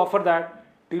responsibility to offer that?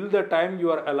 Till the time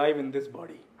you are alive in this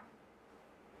body.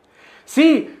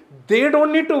 See, they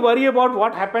don't need to worry about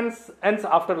what happens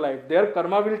after life. Their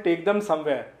karma will take them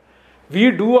somewhere. We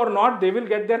do or not, they will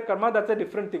get their karma, that's a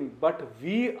different thing. But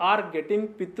we are getting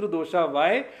Pitru Dosha.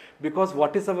 Why? Because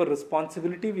what is our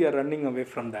responsibility? We are running away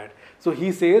from that. So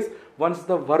he says, once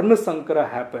the Varna Sankara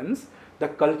happens, the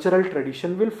cultural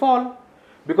tradition will fall.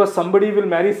 Because somebody will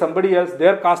marry somebody else,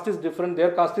 their caste is different,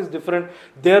 their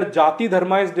Jati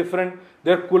Dharma is different,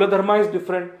 their Kula Dharma is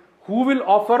different. Who will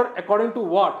offer according to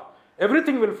what?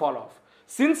 Everything will fall off.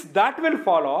 Since that will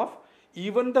fall off,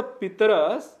 even the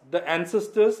Pitras, the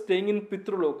ancestors staying in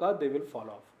Pitraloka, they will fall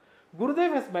off.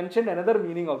 Gurudev has mentioned another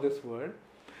meaning of this word.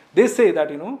 They say that,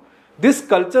 this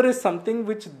culture is something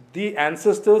which the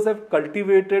ancestors have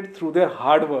cultivated through their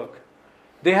hard work.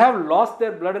 They have lost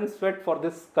their blood and sweat for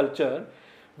this culture.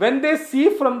 When they see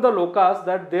from the lokas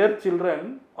that their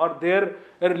children or their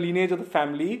lineage of the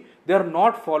family, they are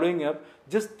not following up,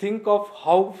 just think of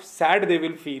how sad they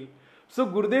will feel. So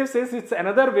Gurudev says it's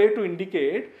another way to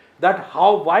indicate that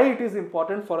why it is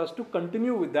important for us to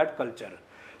continue with that culture.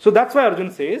 So that's why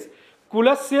Arjun says,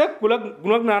 Kulasya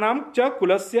gunagnanam cha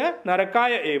kulasya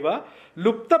narakaya eva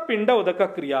lupta pinda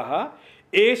udaka kriyaha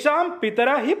esham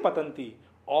pitara hi patanti.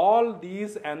 All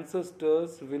these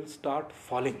ancestors will start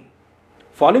falling.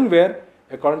 Falling where?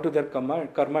 According to their karma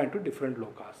into different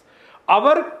lokas.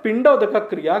 Our pinda udaka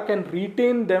kriya can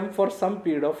retain them for some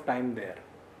period of time there.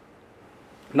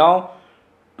 Now,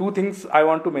 two things I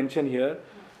want to mention here.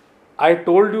 I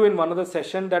told you in one of the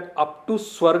session that up to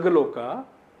Swargaloka,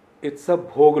 it's a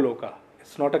Bhogaloka.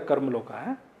 It's not a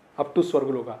Karmaloka. Up to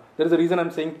Swargaloka. There is a reason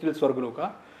I'm saying till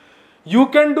Swargaloka. You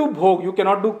can do Bhog, you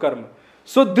cannot do Karma.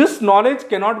 So this knowledge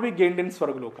cannot be gained in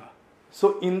Swargaloka.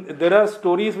 So there are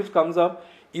stories which comes up.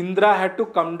 Indra had to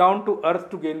come down to earth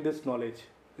to gain this knowledge.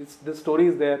 This story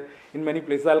is there in many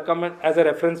places. I'll come as a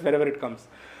reference wherever it comes.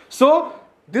 So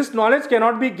this knowledge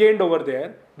cannot be gained over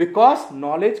there because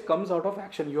knowledge comes out of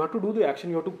action. You have to do the action.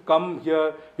 You have to come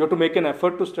here. You have to make an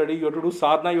effort to study. You have to do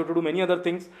sadhana. You have to do many other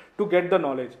things to get the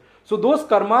knowledge. So those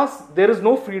karmas, there is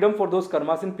no freedom for those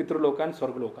karmas in Pitraloka and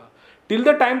Swargaloka. Till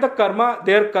the time their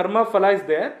karma phala is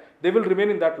there, they will remain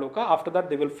in that loka. After that,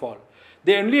 they will fall.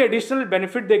 The only additional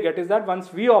benefit they get is that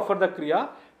once we offer the kriya,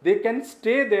 they can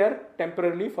stay there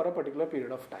temporarily for a particular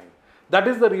period of time. That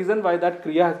is the reason why that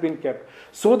kriya has been kept.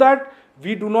 So that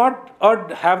we do not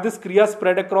have this kriya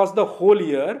spread across the whole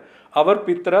year. Our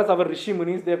Pitras, our Rishi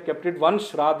Munis, they have kept it one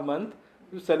Shraddh month.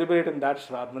 You celebrate in that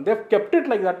Shraddh month. They have kept it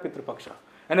like that Pitru Paksha.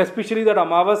 And especially that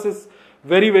Amavas is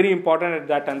very, very important at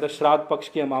that time. The Shraddh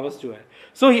Paksh ki Amavas jo hai.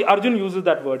 So Arjun uses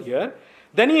that word here.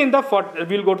 Then we'll go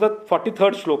to the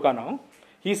 43rd shloka now.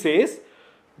 He says,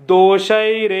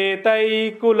 Doshai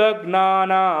retai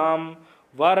kulagnanam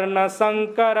varna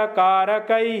sankara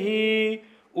karakaihi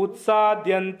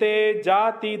utsadyante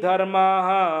jati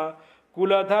dharmaha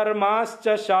kula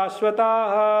dharmascha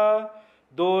shashvataha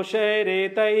doshai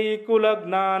retai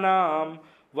kulagnanam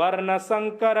varna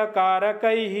sankara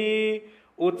karakaihi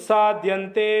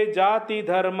utsadyante jati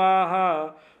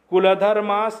dharmaha kula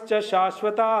dharmascha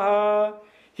shashvataha.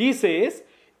 He says,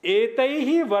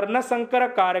 Etaihi varna sankara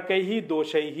karakaihi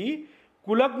doshaihi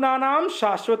kulagnanam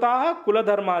shashvataha kula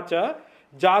dharmacha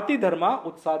jati dharma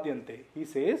utsadyante. He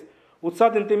says,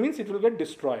 utsadyante means it will get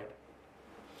destroyed.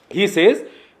 He says,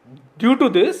 due to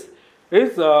this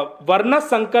is varna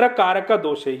sankara karaka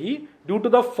doshaihi, due to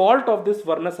the fault of this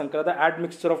varna sankara, the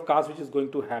admixture of caste which is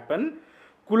going to happen,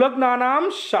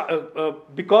 kulagnanam,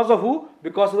 because of who?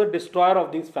 Because of the destroyer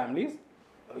of these families.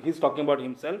 He's talking about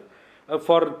himself.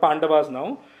 For Pandavas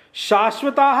now,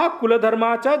 Shashvataha Kula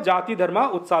Dharmacha Jati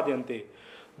Dharma Utsadyante.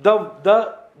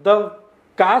 The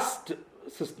caste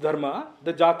dharma,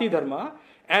 the Jati Dharma,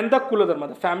 and the Kula Dharma,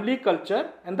 the family culture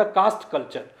and the caste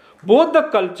culture. Both the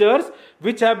cultures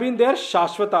which have been there,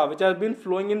 Shashvata, which have been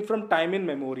flowing in from time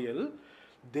immemorial,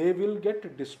 they will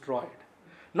get destroyed.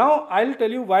 Now, I'll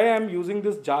tell you why I am using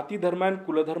this Jati Dharma and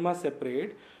Kula Dharma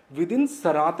separate. Within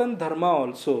Sanatan Dharma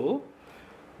also,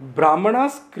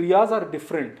 Brahmanas' kriyas are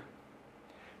different.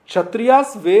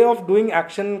 Kshatriya's way of doing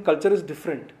action culture is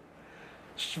different.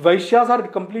 Vaishyas are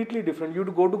completely different. You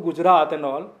go to Gujarat and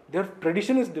all, their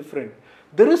tradition is different.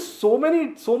 There is so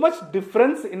much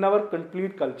difference in our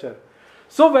complete culture.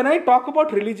 So when I talk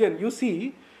about religion, you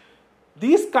see,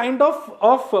 these kind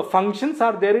of functions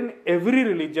are there in every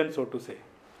religion, so to say.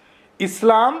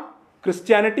 Islam,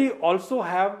 Christianity also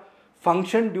have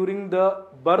function during the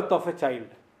birth of a child.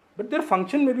 But their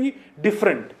function may be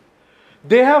different.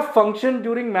 They have functioned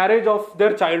during marriage of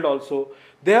their child also.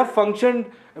 They have functioned,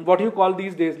 what you call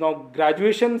these days now,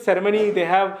 graduation ceremony. They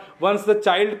have, once the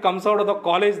child comes out of the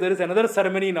college, there is another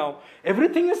ceremony now.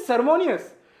 Everything is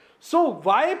ceremonious. So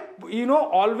why,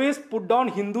 always put down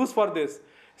Hindus for this?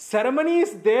 Ceremony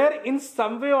is there in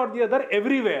some way or the other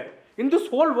everywhere, in this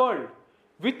whole world.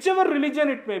 Whichever religion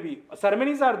it may be,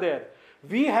 ceremonies are there.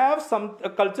 We have a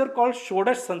culture called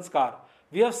Shodash Sanskar.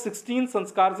 We have 16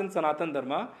 sanskars in Sanatan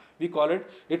Dharma. We call it.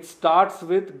 It starts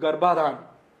with Garbhadhan.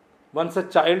 Once a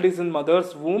child is in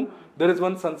mother's womb, there is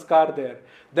one sanskar there.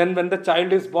 Then when the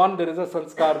child is born, there is a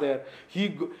sanskar there.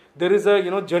 There is a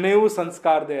Janeu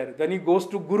sanskar there. Then he goes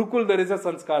to Gurukul, there is a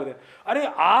sanskar there.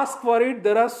 Ask for it.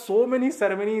 There are so many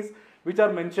ceremonies. which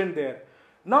are mentioned there.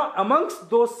 Now, amongst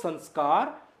those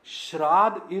sanskar,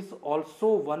 Shraddh is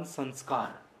also one sanskar.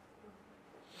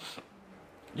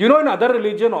 You know, in other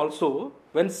religion also,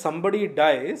 when somebody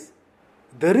dies,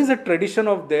 there is a tradition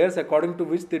of theirs according to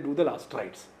which they do the last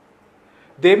rites.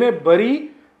 They may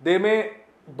bury, they may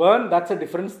burn, that's a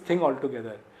different thing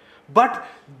altogether. But,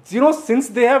 since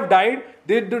they have died,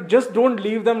 they just don't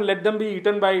leave them, let them be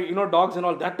eaten by, dogs and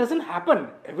all. That doesn't happen.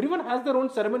 Everyone has their own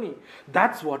ceremony.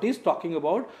 That's what he's talking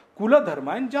about, Kula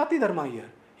Dharma and Jati Dharma here.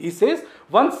 He says,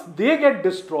 once they get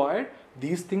destroyed,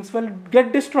 these things will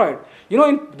get destroyed.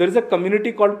 There is a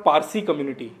community called Parsi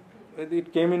community.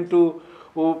 It came into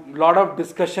a lot of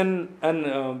discussion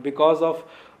and because of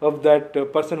that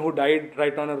person who died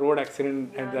right on a road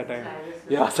accident at that time.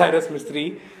 Cyrus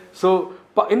Mistry. So,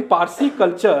 in Parsi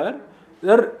culture,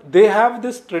 they have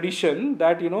this tradition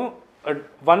that,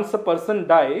 once a person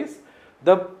dies,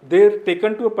 they're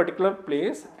taken to a particular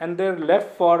place and they're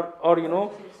left for,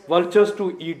 vultures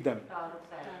to eat them.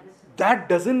 That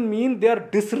doesn't mean they are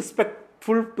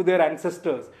disrespectful to their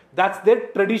ancestors. That's their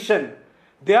tradition.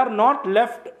 They are not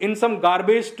left in some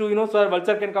garbage to, so a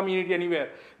vulture can come and eat anywhere.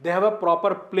 They have a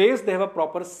proper place, they have a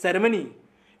proper ceremony.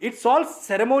 It's all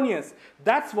ceremonious.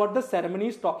 That's what the ceremony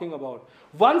is talking about.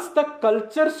 Once the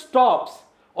culture stops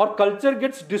or culture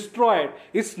gets destroyed,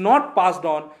 it's not passed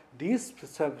on, these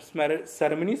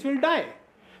ceremonies will die.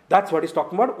 That's what he's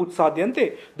talking about,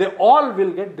 Utsadyante. They all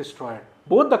will get destroyed.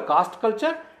 Both the caste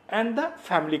culture and the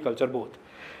family culture, both.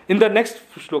 In the next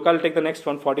shloka, I'll take the next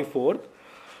one, 44th.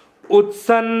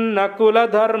 Utsanna kula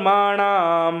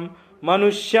dharmanam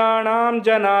manushyanam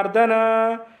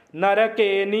janardana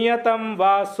narake niyatam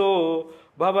vaso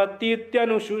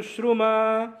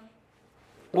bhavatityanushruma.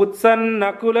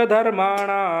 Utsanna kula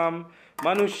dharmanam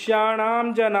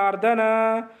manushyanam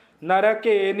janardana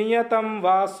narake niyatam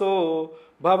vaso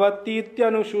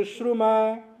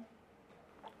bhavatityanushruma.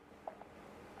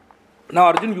 Now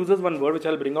Arjun uses one word which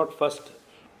I'll bring out first.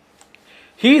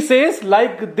 He says,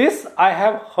 like this I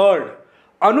have heard.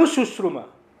 Anushruma.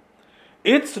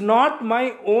 It's not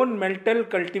my own mental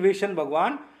cultivation,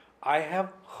 Bhagwan. I have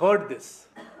heard this.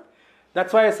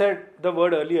 That's why I said the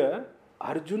word earlier.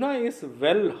 Arjuna is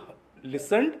well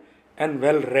listened and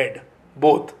well read.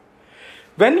 Both.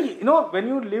 When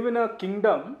you live in a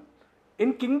kingdom,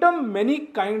 in kingdom many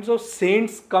kinds of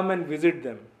saints come and visit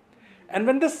them. And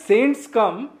when the saints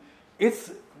come,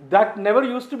 that never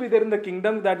used to be there in the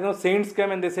kingdom, that saints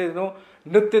come and they say,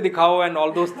 Nritya dikhao and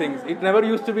all those things. It never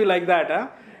used to be like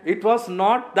that. It was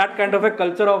not that kind of a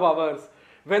culture of ours.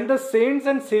 When the saints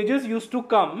and sages used to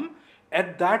come,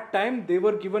 at that time they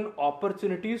were given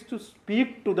opportunities to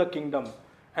speak to the kingdom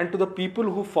and to the people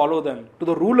who follow them, to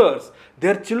the rulers,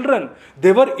 their children.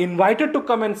 They were invited to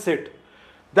come and sit.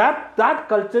 That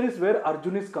culture is where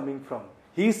Arjuna is coming from.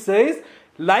 He says,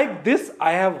 like this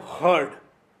I have heard.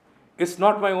 It's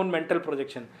not my own mental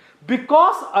projection.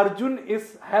 Because Arjun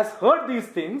has heard these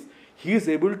things, he is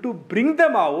able to bring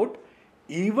them out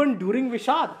even during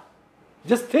Vishad.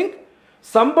 Just think,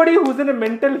 somebody who's in a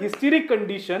mental hysteric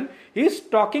condition, he is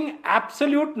talking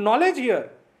absolute knowledge here.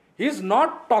 He is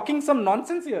not talking some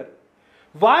nonsense here.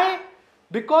 Why?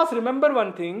 Because remember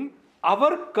one thing,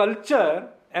 our culture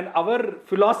and our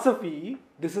philosophy,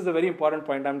 this is a very important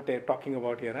point I'm talking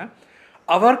about here.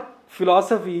 Our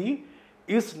philosophy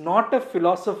is not a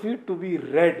philosophy to be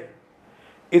read.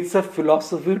 It's a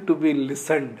philosophy to be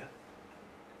listened.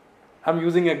 I'm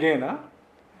using again.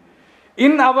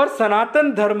 In our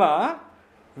Sanatan Dharma,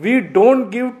 we don't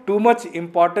give too much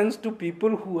importance to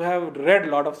people who have read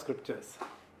a lot of scriptures.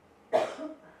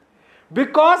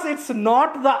 Because it's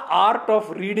not the art of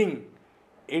reading.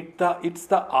 It's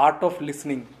the art of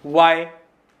listening. Why?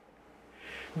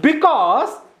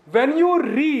 Because when you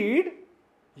read,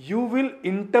 you will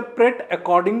interpret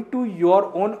according to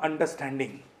your own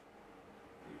understanding.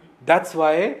 That's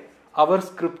why our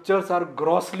scriptures are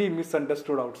grossly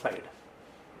misunderstood outside.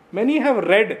 Many have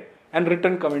read and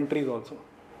written commentaries also.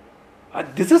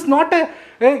 This is not a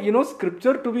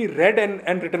scripture to be read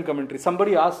and written commentary.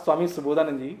 Somebody asked Swami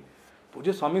Subodhananji,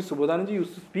 Puja Swami Subodhananji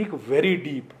used to speak very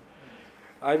deep.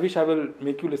 I wish I will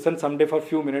make you listen someday for a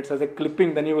few minutes as a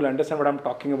clipping, then you will understand what I'm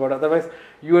talking about. Otherwise,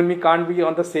 you and me can't be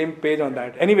on the same page on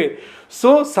that. Anyway,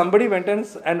 so somebody went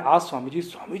and asked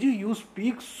Swamiji, you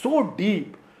speak so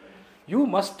deep. You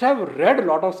must have read a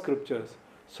lot of scriptures.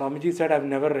 Swamiji said, I've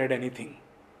never read anything.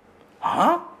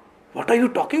 Huh? What are you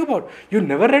talking about? You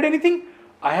never read anything?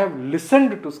 I have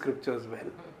listened to scriptures well.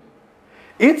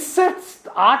 It's an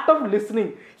art of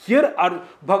listening. Here,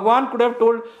 Bhagwan could have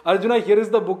told Arjuna, here is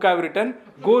the book I have written.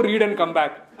 Go read and come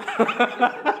back.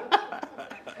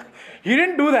 He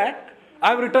didn't do that.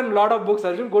 I've written a lot of books.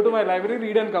 Arjun, go to my library,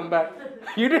 read and come back.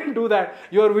 You didn't do that.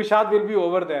 Your Vishad will be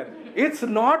over there. It's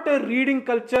not a reading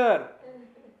culture.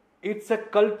 It's a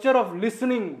culture of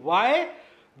listening. Why?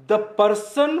 The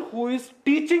person who is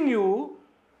teaching you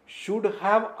should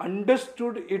have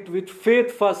understood it with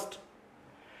faith first.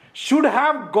 Should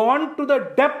have gone to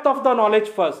the depth of the knowledge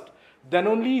first. Then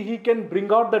only he can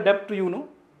bring out the depth to you, no?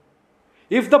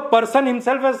 If the person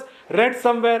himself has read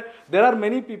somewhere, there are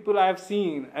many people I have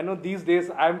seen. I know these days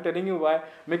I am telling you why,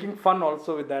 making fun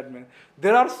also with that man.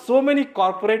 There are so many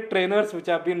corporate trainers which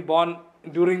have been born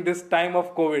during this time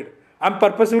of COVID. I am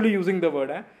purposely using the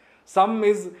word. Some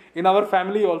is in our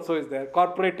family also is there.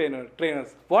 Corporate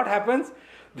trainers. What happens?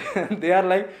 They are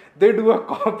like, they do a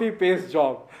copy paste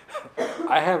job.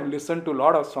 I have listened to a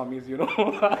lot of Swamis,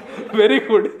 very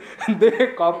good.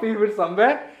 They copy it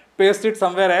somewhere, paste it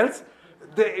somewhere else.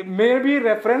 They may be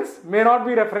reference, may not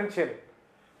be referential.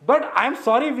 But I am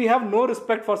sorry, we have no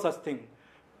respect for such thing.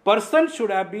 Person should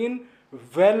have been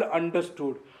well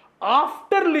understood.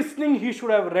 After listening, he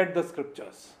should have read the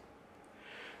scriptures.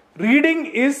 Reading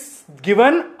is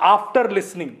given after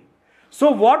listening.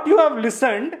 So what you have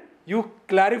listened, you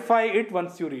clarify it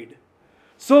once you read.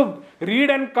 So read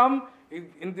and come.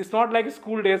 It's not like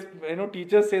school days.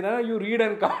 Teachers say that you read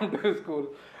and come to school.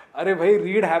 Arey bhai,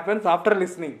 read happens after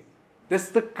listening. This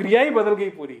the kriya hi badal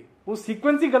gayi puri. वो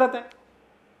sequence ही गलत है.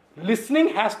 Listening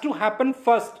has to happen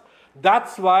first.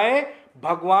 That's why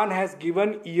Bhagwan has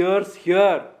given ears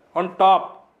here on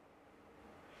top.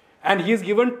 And he is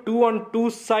given two on two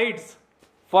sides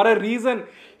for a reason.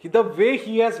 The way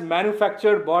he has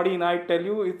manufactured body, and I tell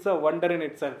you, it's a wonder in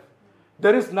itself.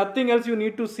 There is nothing else you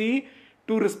need to see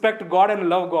to respect God and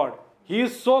love God. He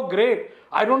is so great.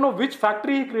 I don't know which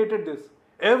factory he created this.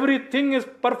 Everything is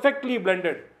perfectly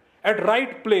blended at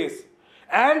right place.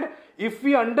 And if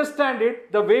we understand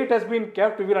it, the way it has been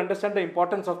kept, we will understand the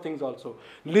importance of things also.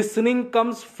 Listening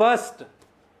comes first.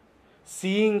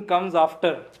 Seeing comes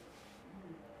after.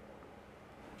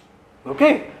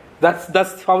 Okay?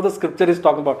 That's how the scripture is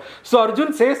talking about. So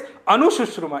Arjun says,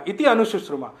 Anushruma, iti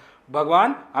Anushruma.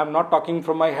 Bhagwan, I am not talking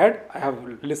from my head. I have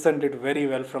listened it very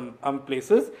well from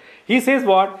places. He says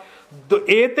what?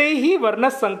 He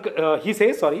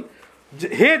says, sorry, He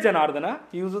Janardana.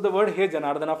 He uses the word He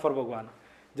Janardana for Bhagwan.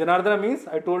 Janardana means,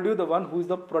 I told you, the one who is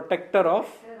the protector of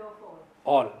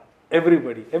all.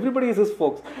 Everybody. Everybody is his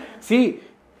folks. See,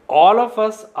 all of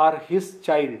us are his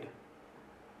child.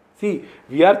 See,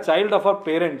 we are child of our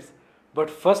parents. But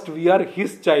first we are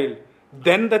his child.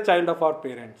 Then the child of our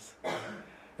parents.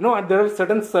 And there are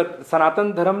certain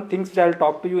Sanatan Dharam things which I will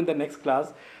talk to you in the next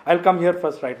class. I will come here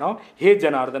first right now. He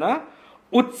Janardana.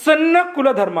 Utsanna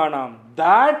Kula Dharmanam.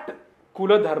 That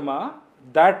Kula Dharma,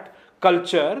 that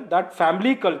culture, that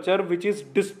family culture which is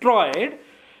destroyed,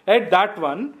 at that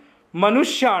one,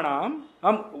 Manushyanam,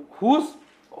 who's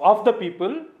of the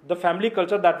people, the family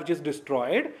culture that which is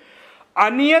destroyed,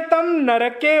 Aniyatam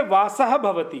Narake Vasaha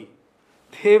Bhavati.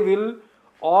 They will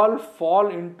all fall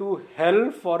into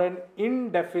hell for an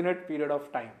indefinite period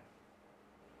of time.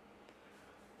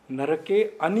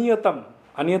 Narake Aniyatam.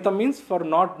 Aniyatam means for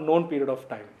not known period of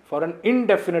time. For an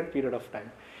indefinite period of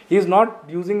time. He is not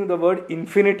using the word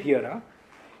infinite here.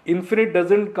 Infinite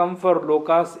doesn't come for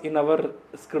lokas in our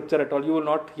scripture at all. You will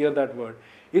not hear that word.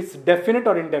 It's definite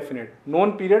or indefinite.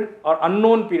 Known period or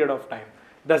unknown period of time.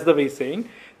 That's the way he's saying.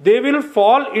 They will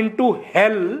fall into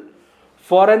hell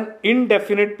for an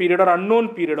indefinite period or unknown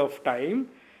period of time.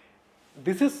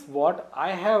 This is what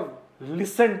I have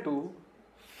listened to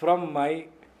from my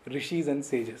rishis and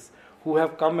sages who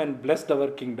have come and blessed our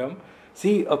kingdom.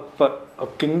 See, a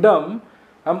kingdom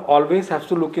always has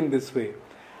to look in this way.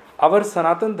 Our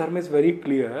Sanatan Dharma is very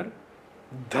clear.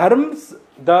 Dharms,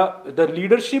 the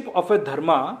leadership of a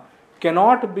dharma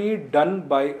cannot be done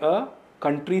by a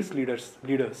country's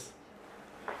leaders.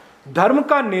 धर्म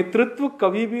का नेतृत्व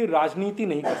कभी भी राजनीति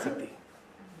नहीं कर सकती.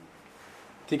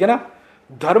 ठीक है ना?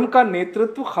 धर्म का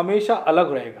नेतृत्व हमेशा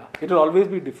अलग रहेगा. It will always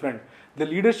be different. The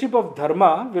leadership of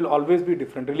dharma will always be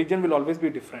different. Religion will always be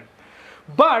different.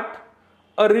 But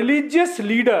a religious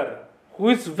leader who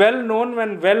is well known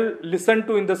and well listened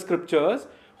to in the scriptures,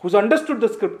 who's understood the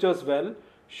scriptures well,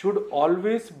 should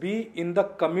always be in the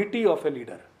committee of a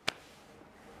leader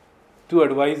to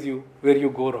advise you where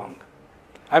you go wrong.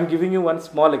 I'm giving you one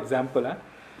small example.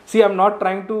 See, I'm not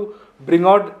trying to bring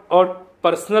out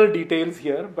personal details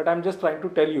here, but I'm just trying to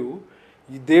tell you,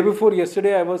 day before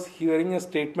yesterday I was hearing a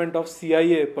statement of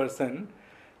CIA person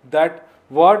that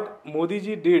what Modi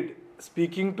ji did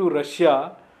speaking to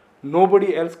Russia,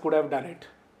 nobody else could have done it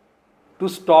to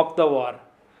stop the war.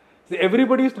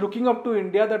 Everybody is looking up to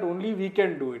India that only we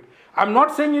can do it. I'm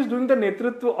not saying he's doing the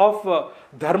netritva of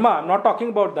dharma, I'm not talking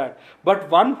about that. But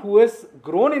one who has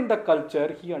grown in the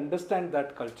culture, he understands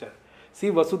that culture. See,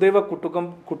 Vasudeva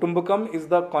Kutumbakam is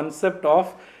the concept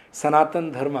of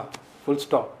Sanatan Dharma, full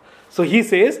stop. So he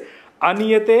says,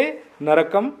 Aniyate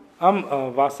Narakam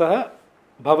Vasaha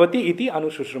Bhavati iti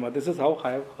Anushushruma. This is how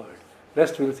I have heard.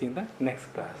 Rest we'll see in the next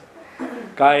class.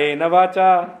 Kayena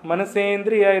vacha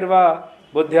manasendriyairva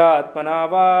buddhyatmana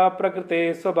va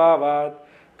prakrite svabhavat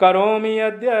karomi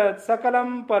yadyat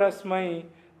sakalam parasmai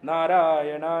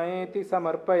narayanaeti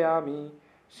samarpayami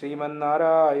Sriman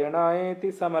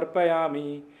Narayanaeti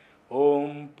samarpayami.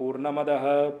 Om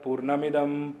Purnamadaha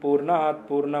Purnamidam Purnat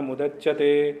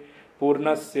Purnamudachyate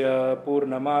Purnasya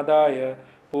Purnamadaya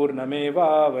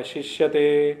Purnameva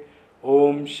Vashishyate.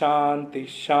 Om Shanti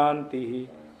Shanti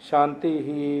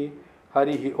Shanti.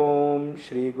 Harihi Om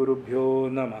Shri Gurubhyo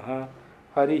Namaha.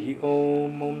 Harihi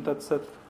Om Om Tat Sat.